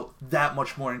make things that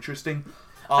much more interesting.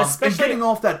 Especially... And getting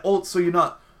off that ult so you're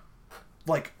not...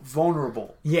 like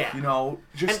vulnerable,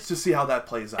 just to see how that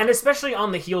plays out, and especially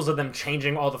on the heels of them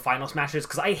changing all the final smashes,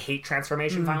 because I hate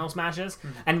transformation final smashes,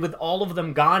 and with all of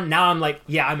them gone, now I'm like,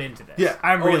 I'm into this. Yeah,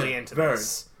 I'm really into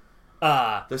this.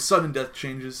 The sudden death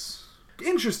changes,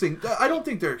 interesting. I don't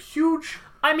think they're huge.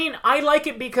 I mean, I like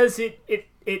it because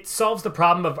it solves the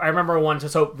problem of, I remember one,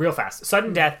 so real fast,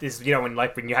 sudden death is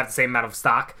when you have the same amount of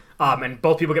stock. And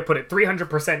both people get put at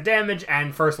 300% damage,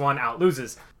 and first one out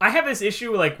loses. I have this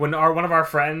issue, like, when one of our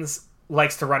friends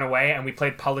likes to run away, and we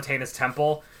played Palutena's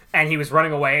Temple, and he was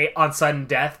running away on sudden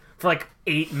death for, like,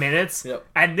 8 minutes. Yep.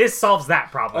 And this solves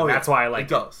that problem. That's why I like it. It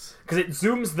does. Because it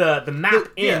zooms the map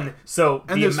in, so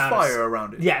and the there's amount fire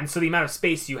around it. Yeah, and so the amount of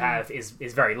space you have is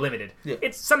very limited. Yeah.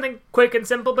 It's something quick and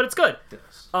simple, but it's good.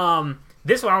 Yes.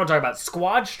 This one I want to talk about,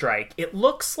 Squad Strike. It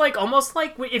looks like almost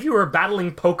like if you were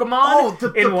battling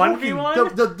Pokemon in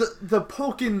 1v1. The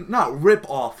Pokken, not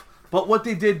rip-off, but what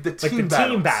they did, the team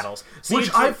battles. So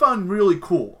which I found really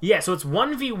cool. Yeah, so it's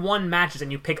 1v1 matches,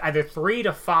 and you pick either 3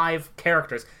 to 5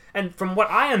 characters. And from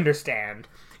what I understand,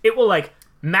 it will, like,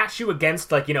 match you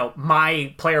against, like,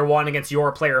 my player 1 against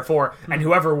your player 4, and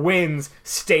whoever wins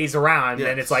stays around. Yes.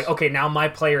 And it's like, okay, now my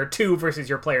player 2 versus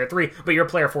your player 3, but your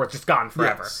player 4 is just gone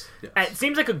forever. Yes. And it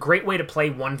seems like a great way to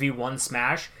play 1v1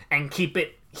 Smash and keep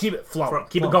it flowing,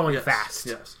 keep it going fast.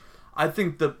 Yes. I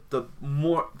think the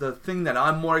thing that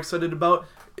I'm more excited about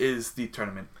is the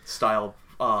tournament style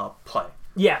play.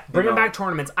 Yeah, bringing back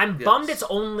tournaments. I'm bummed it's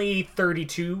only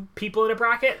 32 people in a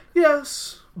bracket.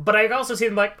 Yes. But I also see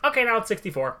them like, okay, now it's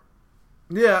 64.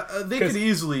 Yeah, they could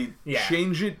easily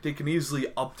change it. They can easily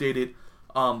update it.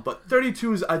 But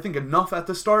 32 is, I think, enough at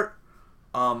the start.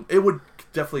 It would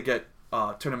definitely get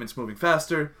tournaments moving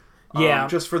faster.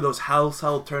 Just for those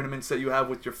household tournaments that you have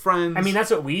with your friends. I mean,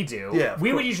 that's what we do. Yeah,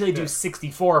 we would usually do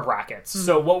 64 brackets.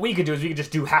 So what we could do is we could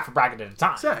just do half a bracket at a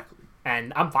time. Exactly.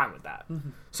 And I'm fine with that.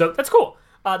 So that's cool.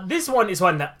 This one is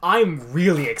one that I'm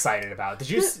really excited about. Did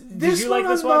you like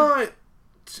this one?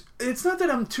 It's not that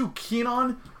I'm too keen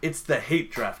on. It's the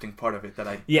hate drafting part of it that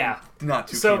I'm not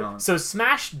too keen on. So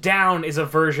Smash Down is a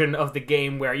version of the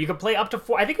game where you can play up to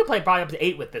 4. I think you can play probably up to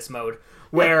 8 with this mode,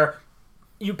 where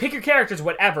you pick your characters,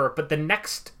 whatever. But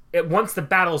once the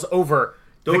battle's over,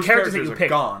 those the characters that you pick,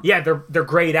 gone. they're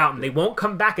grayed out, and they won't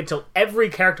come back until every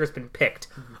character has been picked.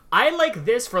 I like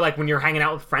this for like when you're hanging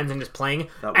out with friends and just playing,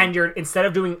 That and one. you're instead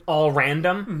of doing all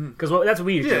random, because that's what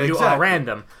we usually do. We do all exactly.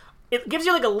 random. It gives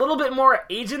you like a little bit more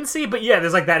agency, but yeah,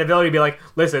 there's like that ability to be like,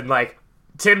 listen, like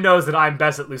Tim knows that I'm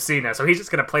best at Lucina, so he's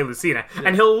just gonna play Lucina,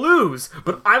 and he'll lose,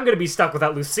 but I'm gonna be stuck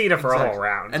without Lucina for a whole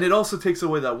round. And it also takes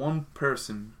away that one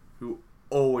person who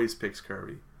always picks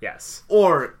Kirby. Yes.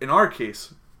 Or, in our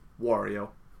case, Wario.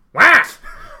 Wah!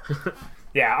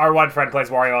 Yeah, our one friend plays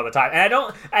Wario all the time, and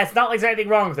it's not like there's anything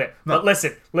wrong with it. No. But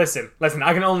listen,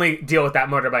 I can only deal with that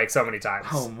motorbike so many times.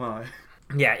 Oh my.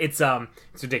 Yeah, it's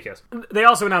ridiculous. They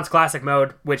also announced Classic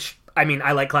Mode, which, I mean,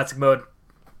 I like Classic Mode.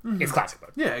 It's Classic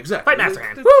Mode. Yeah, exactly. Fight Master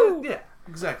Hand. Woo! Yeah,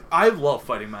 exactly. I love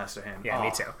fighting Master Hand. Yeah,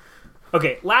 me too.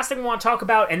 Okay, last thing we want to talk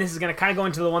about, and this is going to kind of go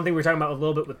into the one thing we were talking about a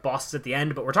little bit with bosses at the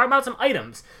end, but we're talking about some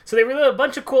items. So they released a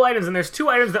bunch of cool items, and there's 2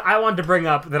 items that I wanted to bring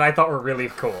up that I thought were really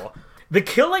cool. The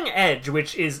Killing Edge,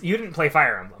 which is... You didn't play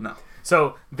Fire Emblem. No.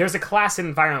 So there's a class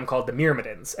in Fire Emblem called the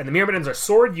Myrmidons, and the Myrmidons are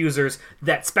sword users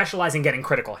that specialize in getting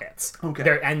critical hits.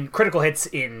 Okay. And critical hits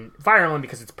in Fire Emblem,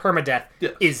 because it's permadeath,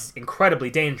 Yes. is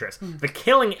incredibly dangerous. The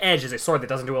Killing Edge is a sword that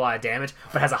doesn't do a lot of damage,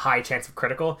 but has a high chance of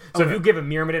critical. So if you give a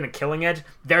Myrmidon a Killing Edge,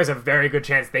 there's a very good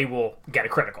chance they will get a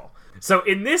critical. So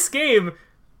in this game,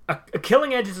 a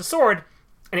Killing Edge is a sword,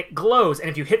 and it glows, and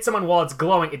if you hit someone while it's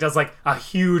glowing, it does like a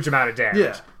huge amount of damage.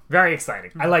 Yeah. Very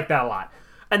exciting. I like that a lot.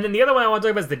 And then the other one I want to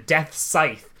talk about is the Death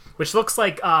Scythe, which looks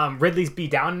like Ridley's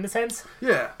Beat Down in a sense.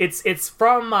 Yeah. It's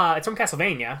from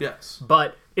Castlevania. Yes.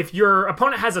 But if your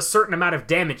opponent has a certain amount of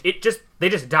damage, they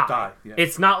just die. Yeah.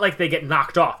 It's not like they get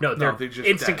knocked off. No, they're they just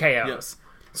instant dead. KOs. Yes.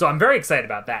 So I'm very excited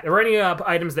about that. Are there any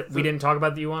items that we didn't talk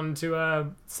about that you wanted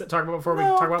to talk about before we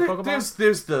talk about Pokemon?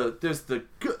 There's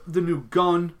the new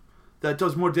gun that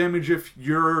does more damage if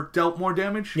you're dealt more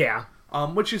damage. Yeah.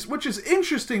 Which is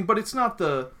interesting, but it's not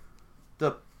the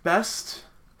best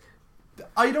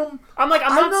item. I'm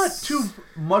not too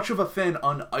much of a fan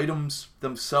on items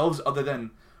themselves, other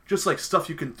than just like stuff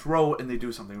you can throw and they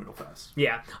do something real fast.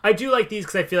 Yeah, I do like these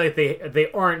because I feel like they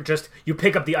aren't just you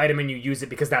pick up the item and you use it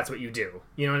because that's what you do.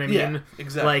 You know what I mean? Yeah,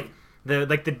 exactly. Like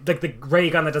the ray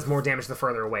gun that does more damage the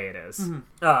further away it is.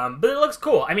 But it looks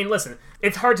cool. I mean, listen,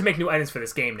 it's hard to make new items for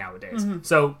this game nowadays.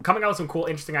 So coming out with some cool,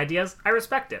 interesting ideas, I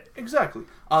respect it. Exactly.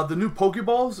 The new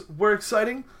Pokeballs were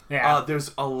exciting. Yeah. There's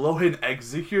a Lohan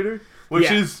Executor, which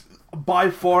Yeah. is by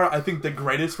far, I think, the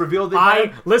greatest reveal they've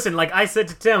had. Listen, like I said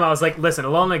to Tim, I was like, listen,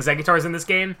 Alolan Executor's in this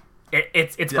game.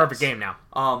 It's a perfect game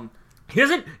now. He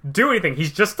doesn't do anything.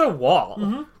 He's just a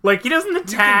wall. Like, he doesn't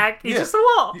attack. He's just a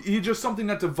wall. He's just something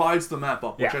that divides the map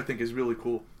up, which Yeah. I think is really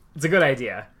cool. It's a good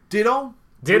idea. Ditto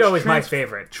Ditto which is my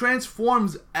favorite.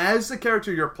 Transforms as the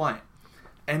character you're playing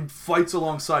and fights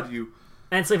alongside you.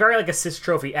 And it's like very like assist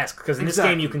trophy-esque, because in this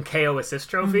game Exactly. you can KO assist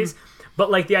trophies. But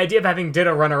like the idea of having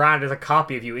Ditto run around as a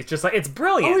copy of you, it's just like, it's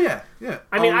brilliant. Oh yeah.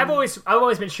 I mean, I've always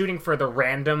been shooting for the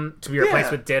random to be replaced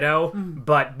Yeah. with Ditto,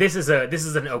 but this is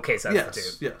an okay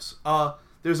substitute. Yes.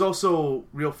 There's also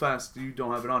real fast. You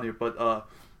don't have it on here, but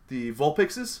the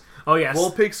Vulpixes. Oh yes,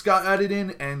 Vulpix got added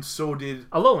in, and so did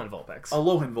Alolan Vulpix.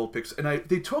 Alolan Vulpix. And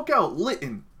they took out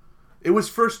Litten. It was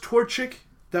first Torchic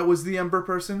that was the Ember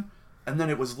person, and then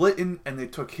it was Litten, and they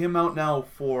took him out now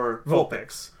for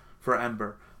Vulpix for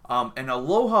Ember. And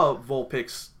Aloha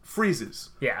Vulpix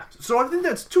freezes. Yeah. So I think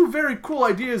that's 2 very cool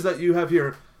ideas that you have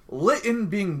here. Litten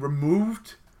being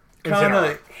removed kind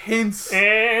Incineroar. of hints.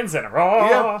 Incineroar.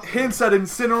 Yeah, hints at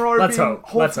Incineroar Let's being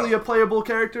hope. Let's hopefully hope. a playable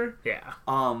character. Yeah.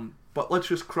 But let's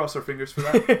just cross our fingers for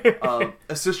that.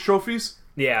 Assist trophies.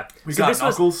 Yeah. We So got this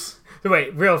was- Knuckles. So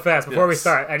wait, real fast before we Yes.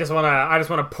 start, I just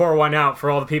wanna pour one out for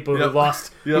all the people who Yep.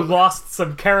 lost Yep. who lost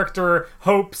some character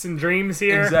hopes and dreams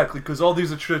here. Exactly, because all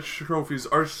these trophies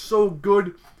are so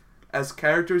good as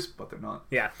characters, but they're not.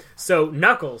 Yeah. So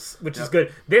Knuckles, which is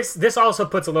good. This also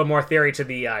puts a little more theory to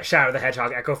the Shadow the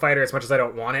Hedgehog Echo Fighter, as much as I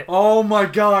don't want it. Oh my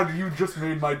god, you just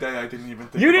made my day. I didn't even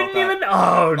think You about didn't that. even.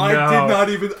 Oh no! I did not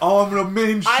even. Oh, I'm gonna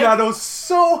main Shadow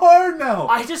so hard now.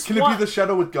 I just Can want- it be the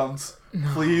Shadow with guns,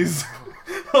 please?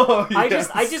 Oh, I yes.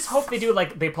 just hope they do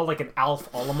like they pull like an Alf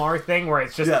Olimar thing where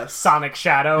it's just Yes. Sonic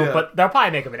Shadow, Yeah. but they'll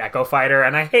probably make him an Echo Fighter,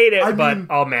 and I hate it. I but mean,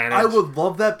 I'll manage. I would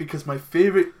love that because my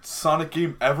favorite Sonic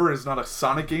game ever is not a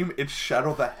Sonic game. It's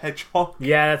Shadow the Hedgehog.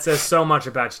 Yeah, that says so much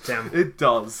about you, Tim. It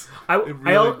does. It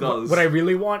really does. What I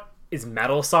really want is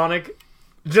Metal Sonic.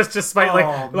 Just despite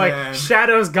Oh, like man.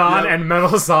 Shadow's gone Yep. and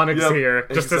Metal Sonic's Yep, here,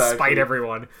 just to exactly. spite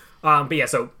everyone.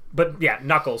 But yeah,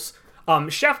 Knuckles.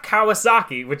 Chef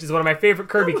Kawasaki, which is one of my favorite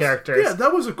Kirby characters. Yeah,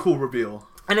 that was a cool reveal.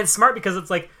 And it's smart because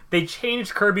it's they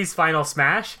changed Kirby's Final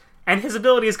Smash, and his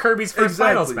ability is Kirby's first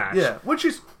Final Smash. Yeah, which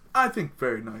is I think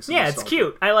very nice. Yeah, it's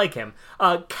cute. I like him.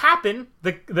 Kapp'n,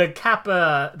 the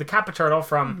Kappa turtle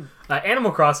from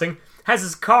Animal Crossing, has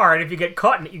his car, and if you get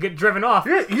caught in it, you get driven off.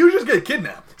 Yeah, you just get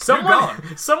kidnapped. You're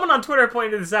gone. Someone on Twitter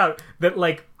pointed this out, that,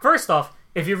 like, first off,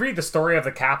 if you read the story of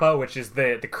the Kappa, which is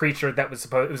the creature that was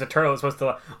supposed... It was a turtle that was supposed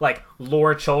to, like,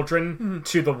 lure children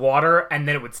to the water, and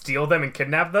then it would steal them and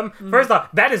kidnap them. First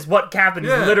off, that is what Kapp'n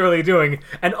is literally doing.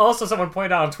 And also someone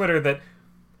pointed out on Twitter that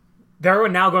they're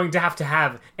now going to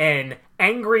have an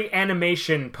angry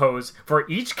animation pose for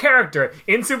each character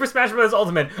in Super Smash Bros.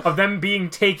 Ultimate of them being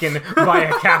taken by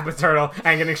a Kappa turtle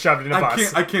and getting shoved in a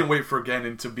bus. I can't wait for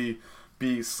Ganon to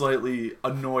be slightly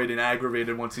annoyed and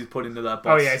aggravated once he's put into that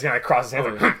bus. Oh yeah, he's gonna like, cross his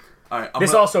hands. Oh, yeah. All right,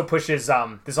 This also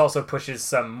pushes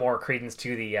some more credence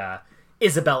to the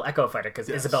Isabelle Echo Fighter, because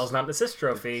Isabelle's not an assist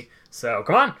trophy. So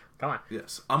come on.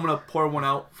 Yes, I'm gonna pour one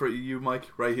out for you, Mike,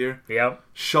 right here. Yep.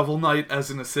 Shovel Knight as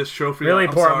an assist trophy. Really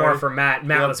pour it more for Matt.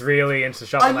 Matt was really into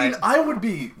Shovel Knight. I would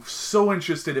be so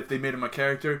interested if they made him a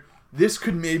character. This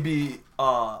could maybe,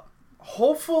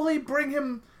 hopefully bring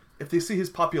him, if they see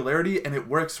his popularity and it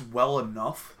works well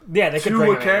enough. Yeah, they could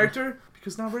bring him a character,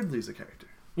 because now Ridley's a character.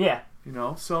 Yeah. You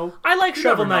know, so I like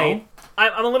Shovel Knight.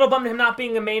 I'm a little bummed him not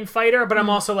being a main fighter, but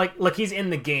I'm also like, look, he's in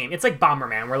the game. It's like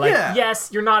Bomberman. We're like, yes,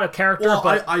 you're not a character,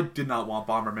 but I did not want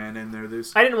Bomberman in there.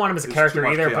 I didn't want him as a character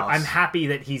either, but I'm happy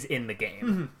that he's in the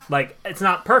game. Like, it's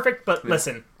not perfect, but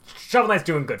listen, Shovel Knight's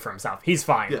doing good for himself. He's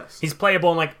fine. Yes. He's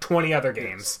playable in like 20 other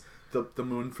games. The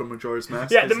moon from Majora's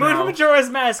Mask. Yeah, the moon from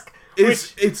Majora's Mask.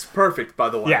 It's perfect, by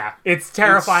the way. Yeah, it's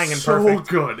terrifying and perfect.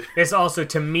 So good. This also,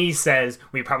 to me, says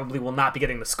we probably will not be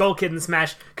getting the Skull Kid in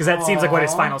Smash, because that seems like what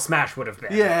his final Smash would have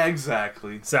been. Yeah,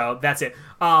 exactly. So that's it.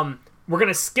 We're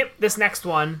gonna skip this next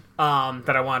one.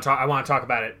 That I want to talk. I want to talk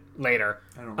about it later.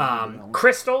 I don't remember that one.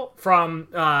 Crystal from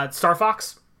Star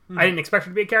Fox. I didn't expect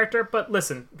her to be a character, but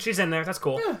listen, she's in there. That's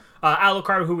cool. Yeah.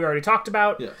 Alucard, who we already talked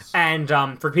about. Yes. And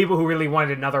for people who really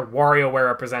wanted another WarioWare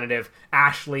representative,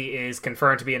 Ashley is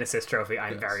confirmed to be an assist trophy.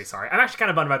 I'm very sorry. I'm actually kind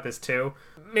of bummed about this, too.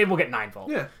 Maybe we'll get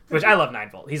 9-Volt. Yeah. Which I love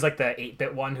 9-Volt. He's like the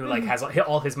 8-bit one who like has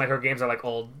all his micro games are like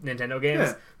old Nintendo games.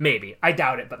 Yeah. Maybe. I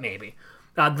doubt it, but maybe.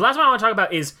 The last one I want to talk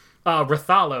about is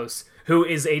Rathalos, who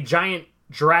is a giant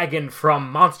dragon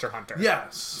from Monster Hunter.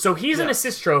 Yes. So he's an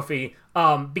assist trophy.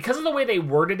 Because of the way they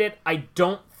worded it, I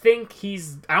don't think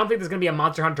there's gonna be a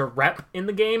Monster Hunter rep in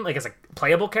the game, like as a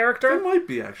playable character. There might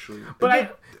be, actually.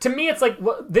 But to me, it's like,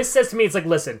 this says to me, it's like,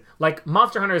 listen, like,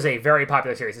 Monster Hunter is a very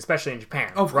popular series, especially in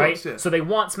Japan, of right? course, yeah. So they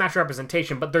want Smash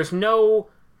representation, but there's no,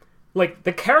 like,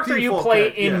 the character you play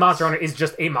in Monster Hunter is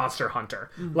just a Monster Hunter.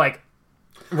 Like,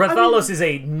 Rathalos is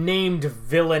a named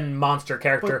villain monster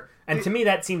character, and to me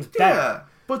that seems better. Yeah,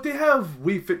 but they have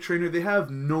Wii Fit Trainer, they have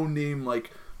no name,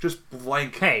 like, just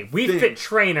blank. Hey, Wii Fit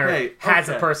Trainer has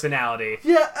a personality.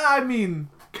 Yeah, I mean,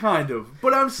 kind of.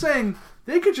 But I'm saying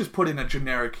they could just put in a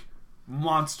generic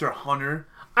Monster Hunter.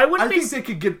 I think they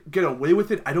could get away with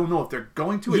it. I don't know if they're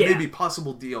going to. It may be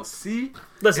possible DLC.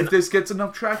 Listen, if this gets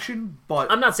enough traction,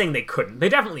 but I'm not saying they couldn't. They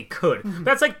definitely could.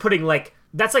 That's like putting the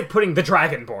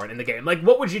Dragonborn in the game. Like,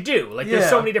 what would you do? Like, there's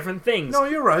so many different things. No,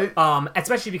 you're right.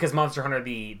 Especially because Monster Hunter,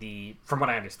 the from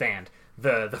what I understand,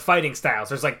 the fighting styles.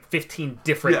 There's like 15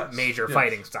 different major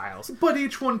fighting styles. But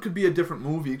each one could be a different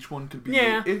move. Each one could be.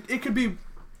 Yeah. It could be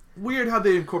weird how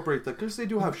they incorporate that, because they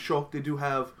do have Shulk. They do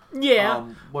have. Yeah,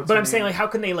 but I'm saying, like, how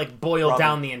can they, like, boil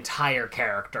down the entire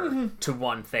character to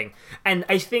one thing? And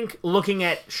I think looking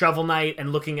at Shovel Knight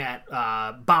and looking at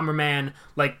Bomberman,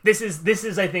 like, this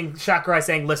is I think Sakurai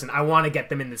saying, listen, I want to get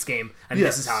them in this game, and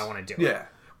this is how I want to do it. Yeah.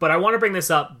 But I want to bring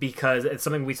this up because it's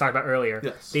something we talked about earlier.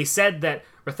 Yes. They said that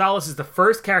Rathalos is the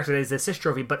first character that is an assist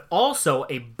trophy, but also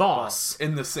a boss.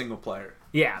 In the single player.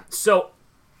 Yeah, so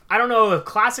I don't know if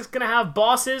Classic's going to have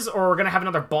bosses or we're going to have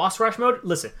another boss rush mode.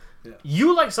 Listen. Yeah.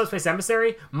 You like Subspace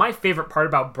Emissary. My favorite part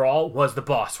about Brawl was the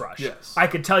boss rush. Yes. I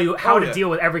could tell you how to deal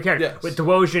with every character. Yes. With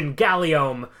Dwosian,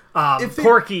 Gallium,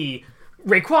 Porky,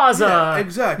 Rayquaza, yeah,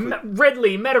 exactly.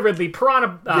 Ridley, Meta Ridley,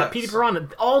 Piranha, Petey Piranha.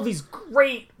 All these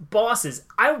great bosses.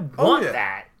 I want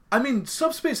that. I mean,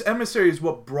 Subspace Emissary is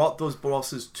what brought those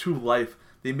bosses to life.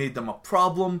 They made them a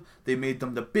problem. They made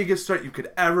them the biggest threat you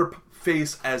could ever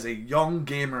face as a young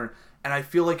gamer. And I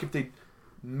feel like if they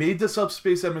made the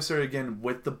Subspace Emissary again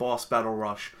with the boss battle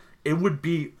rush, it would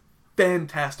be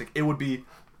fantastic. It would be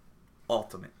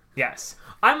ultimate. Yes.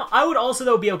 I would also,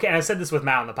 though, be okay, and I said this with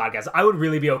Matt on the podcast, I would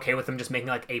really be okay with them just making,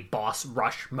 like, a boss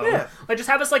rush mode. Yeah. Like,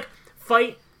 just have us, like,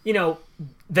 fight, you know,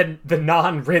 the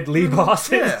non-Ridley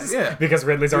bosses. Yeah. Because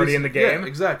Ridley's already in the game. Yeah,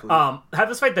 exactly. Have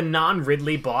us fight the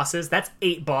non-Ridley bosses. That's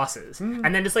 8 bosses.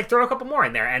 And then just, like, throw a couple more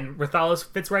in there, and Rathalos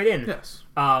fits right in. Yes.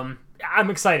 I'm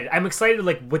excited. I'm excited,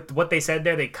 like, with what they said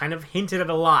there. They kind of hinted at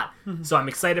a lot. So I'm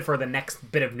excited for the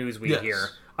next bit of news we hear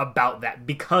about that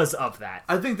because of that.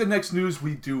 I think the next news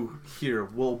we do here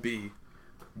will be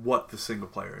what the single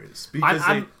player is.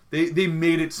 Because they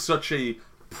made it such a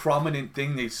prominent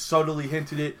thing. They subtly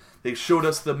hinted it. They showed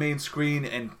us the main screen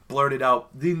and blurted out.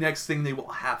 The next thing they will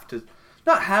have to...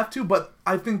 Not have to, but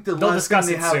I think the last thing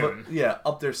they have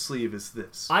up their sleeve is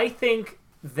this. I think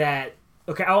that...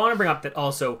 Okay, I want to bring up that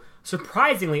also,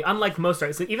 surprisingly, unlike most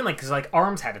directs, even like, because like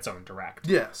ARMS had its own direct.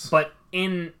 Yes. But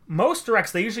in most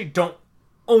directs, they usually don't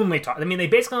only talk. I mean, they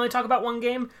basically only talk about one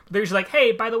game, but they're usually like,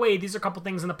 hey, by the way, these are a couple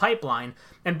things in the pipeline.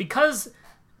 And because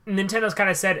Nintendo's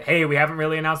kind of said, hey, we haven't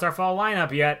really announced our fall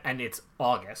lineup yet, and it's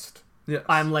August. Yes.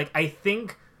 I'm like, I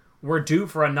think we're due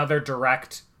for another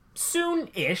direct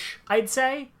soon-ish, I'd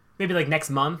say. Maybe like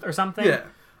next month or something. Yeah.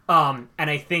 And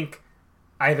I think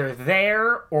either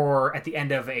there or at the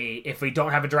end of if we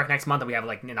don't have a direct next month and we have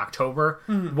like in October,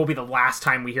 will be the last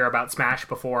time we hear about Smash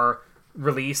before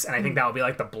release, and I think that will be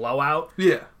like the blowout.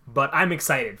 Yeah. But I'm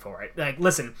excited for it. Like,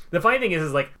 listen, the funny thing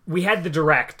is like we had the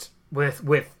direct with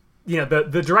you know,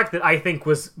 the direct that I think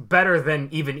was better than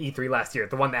even E3 last year,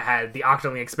 the one that had the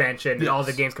Octoling expansion and all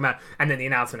the games come out, and then the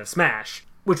announcement of Smash,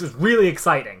 which was really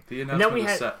exciting. The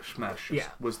announcement of Smash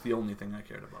was the only thing I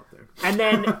cared about there. And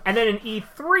then in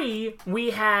E3 we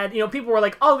had, you know, people were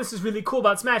like, "Oh, this is really cool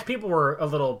about Smash." People were a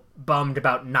little bummed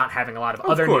about not having a lot of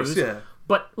other news. Yeah.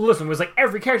 But listen, it was like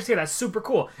every character's here. That's super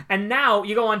cool. And now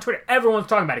you go on Twitter, everyone's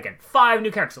talking about it again. 5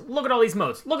 new characters. Look at all these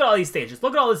modes. Look at all these stages.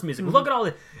 Look at all this music. Look at all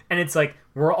this. And it's like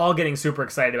we're all getting super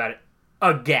excited about it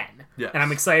again. Yes. And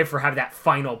I'm excited for having that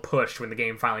final push when the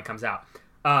game finally comes out.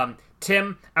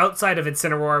 Tim, outside of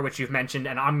Incineroar, which you've mentioned,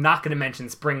 and I'm not going to mention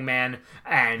Springman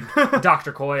and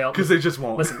Dr. Coil. Because they just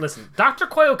won't. Listen. Dr.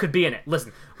 Coil could be in it.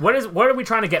 Listen, what are we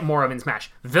trying to get more of in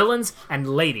Smash? Villains and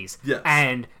ladies. Yes.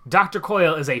 And Dr.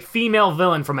 Coil is a female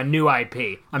villain from a new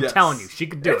IP. I'm telling you, she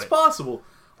could do it. It's possible.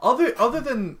 Other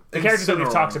than the characters that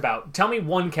we've talked about, tell me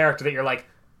one character that you're like,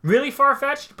 really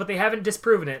far-fetched, but they haven't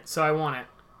disproven it, so I want it.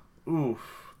 Ooh,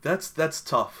 that's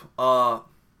tough.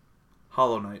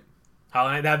 Hollow Knight.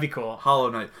 Hollow Knight, that'd be cool. Hollow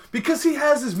Knight. Because he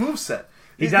has his moveset.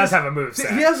 He does have a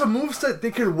moveset. He has a moveset.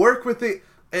 They can work with it.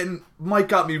 And Mike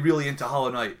got me really into Hollow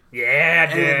Knight. Yeah,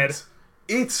 I did. And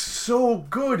it's so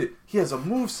good. He has a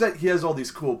moveset. He has all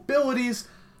these cool abilities.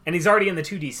 And he's already in the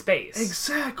 2D space.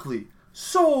 Exactly.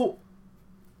 So,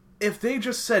 if they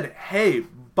just said, hey,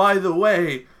 by the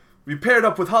way, we paired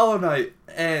up with Hollow Knight,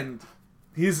 and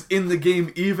he's in the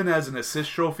game even as an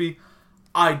assist trophy,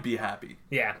 I'd be happy.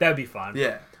 Yeah, that'd be fun.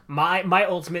 Yeah. My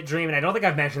ultimate dream, and I don't think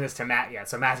I've mentioned this to Matt yet,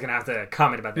 so Matt's going to have to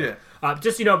comment about this. Yeah.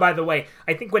 Just, you know, by the way,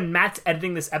 I think when Matt's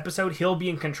editing this episode, he'll be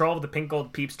in control of the Pink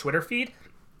Gold Peeps Twitter feed,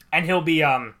 and he'll be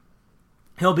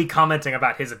commenting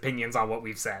about his opinions on what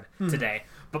we've said today.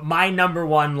 But my number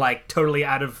one, like, totally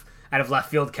out of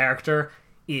left field character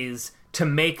is to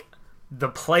make the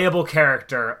playable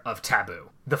character of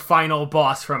Taboo, the final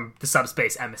boss from the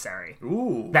Subspace Emissary.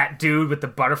 Ooh. That dude with the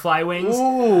butterfly wings.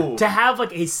 Ooh. To have,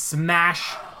 like, a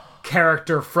Smash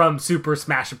character from Super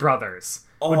Smash Brothers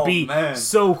would be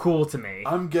so cool to me.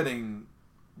 I'm getting...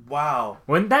 Wow.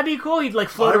 Wouldn't that be cool? He'd, like,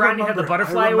 float around and have the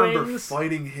butterfly wings. I remember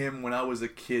fighting him when I was a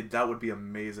kid. That would be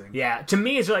amazing. Yeah. To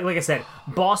me, it's like I said,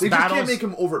 boss battles... They just can't make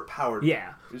him overpowered.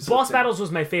 Yeah. Boss battles was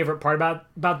my favorite part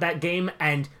about that game,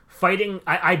 and fighting...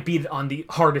 I beat it on the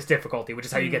hardest difficulty, which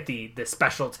is how you get the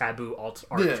special Taboo art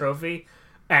trophy.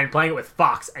 And playing it with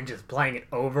Fox and just playing it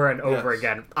over and over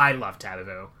again. I love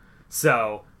Taboo.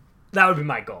 So... that would be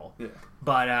my goal. Yeah.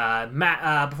 But,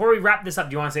 Matt, before we wrap this up,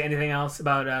 do you want to say anything else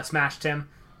about Smash, Tim?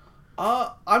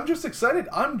 I'm just excited.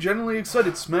 I'm genuinely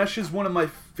excited. Smash is one of my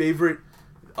favorite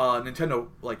Nintendo,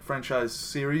 like, franchise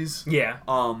series. Yeah.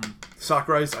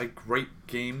 Sakurai's a great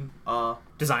game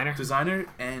designer,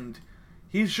 and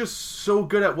he's just so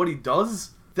good at what he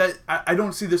does that I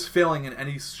don't see this failing in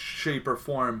any shape or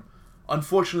form.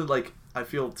 Unfortunately, like, I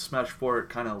feel Smash 4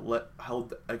 kind of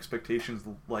held expectations,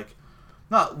 like,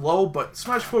 not low, but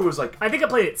Smash 4 was like... I think it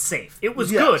played it safe. It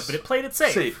was good, but it played it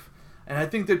safe. And I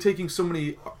think they're taking so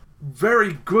many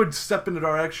very good step in the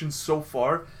direction so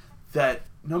far that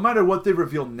no matter what they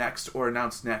reveal next or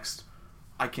announce next,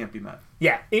 I can't be mad.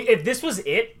 Yeah, if this was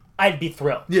it, I'd be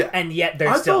thrilled. Yeah. And yet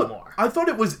there's still more. I thought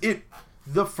it was it,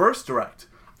 the first Direct.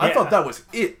 I thought that was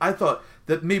it. I thought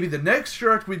that maybe the next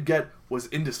Direct we'd get was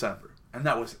in December, and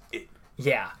that was it.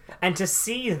 Yeah, and to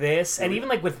see this, and even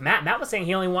like with Matt was saying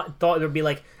he only thought there would be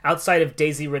like, outside of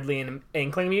Daisy Ridley and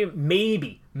Inkling,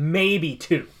 maybe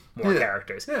 2 more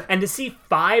characters. Yeah. And to see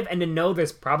 5 and to know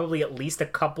there's probably at least a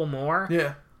couple more,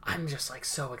 I'm just like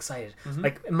so excited. Mm-hmm.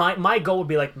 Like my goal would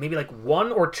be like maybe like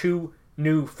 1 or 2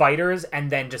 new fighters, and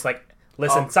then just like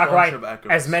listen, Sakurai,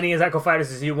 as many as Echo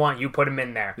fighters as you want, you put them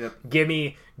in there. Yep. Give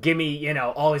me, you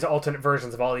know, all these alternate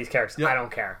versions of all these characters. Yep. I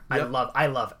don't care. Yep. I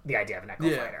love the idea of an Echo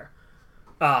fighter.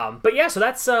 But yeah, so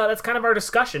that's kind of our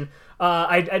discussion.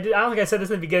 I don't think I said this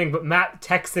in the beginning, but Matt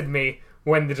texted me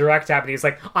when the direct happened. He's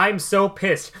like, I'm so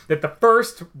pissed that the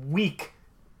first week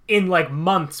in like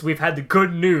months we've had the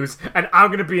good news, and I'm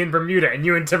going to be in Bermuda, and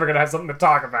you and Tim are going to have something to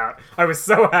talk about. I was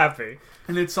so happy.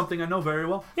 And it's something I know very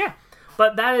well. Yeah.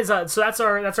 But that is so that's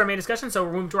our main discussion. So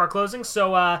we're moving to our closing.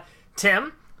 So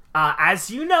Tim,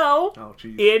 as you know,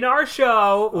 in our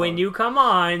show, when you come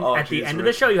on at the end of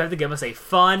the show, you have to give us a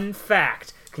fun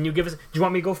fact. Can you give us? Do you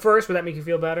want me to go first? Would that make you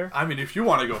feel better? I mean, if you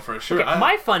want to go first, sure. Okay,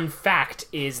 my fun fact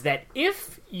is that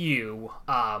if you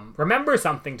remember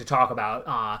something to talk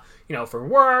about, you know, for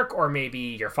work or maybe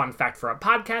your fun fact for a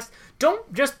podcast,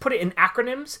 don't just put it in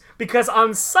acronyms, because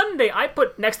on Sunday I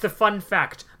put next to fun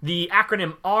fact the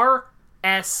acronym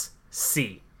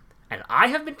RSC, and I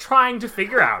have been trying to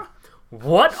figure out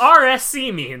what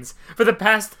RSC means for the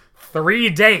past 3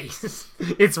 days.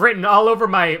 It's written all over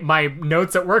my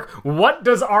notes at work. What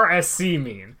does RSC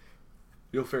mean?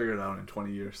 You'll figure it out in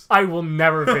 20 years. I will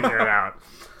never figure it out.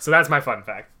 So that's my fun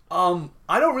fact. I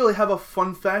don't really have a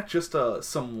fun fact, just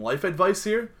some life advice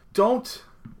here. Don't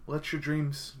let your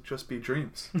dreams just be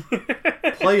dreams.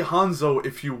 Play Hanzo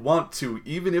if you want to,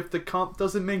 even if the comp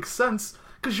doesn't make sense,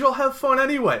 because you'll have fun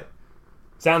anyway.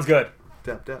 Sounds good.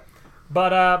 Dap, dap.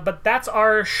 But that's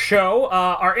our show.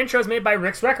 Our intro is made by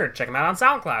Rick's Record. Check him out on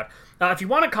SoundCloud. If you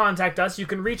want to contact us, you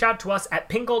can reach out to us at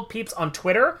pinkoldpeeps on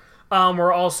Twitter.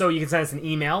 Or also, you can send us an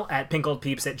email at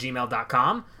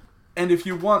pinkoldpeeps@gmail.com. And if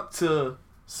you want to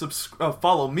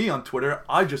follow me on Twitter,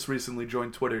 I just recently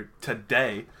joined Twitter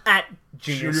today. At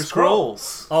Junior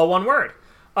Scrolls. All one word.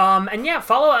 And yeah,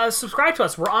 follow us, subscribe to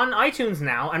us. We're on iTunes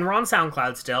now, and we're on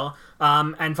SoundCloud still.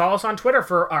 And follow us on Twitter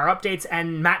for our updates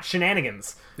and Matt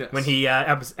shenanigans when he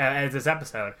edits this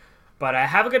episode. But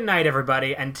have a good night,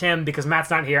 everybody. And Tim, because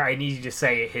Matt's not here, I need you to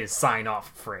say his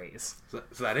sign-off phrase.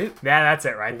 Is that it? Yeah, that's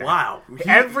it right there. Wow.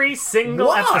 Every single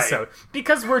Why? episode.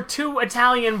 Because we're 2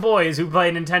 Italian boys who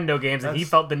play Nintendo games, and he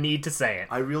felt the need to say it.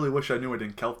 I really wish I knew it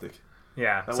in Celtic.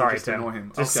 Yeah, That sorry, would just Tim. annoy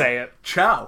him. Just say it. Ciao.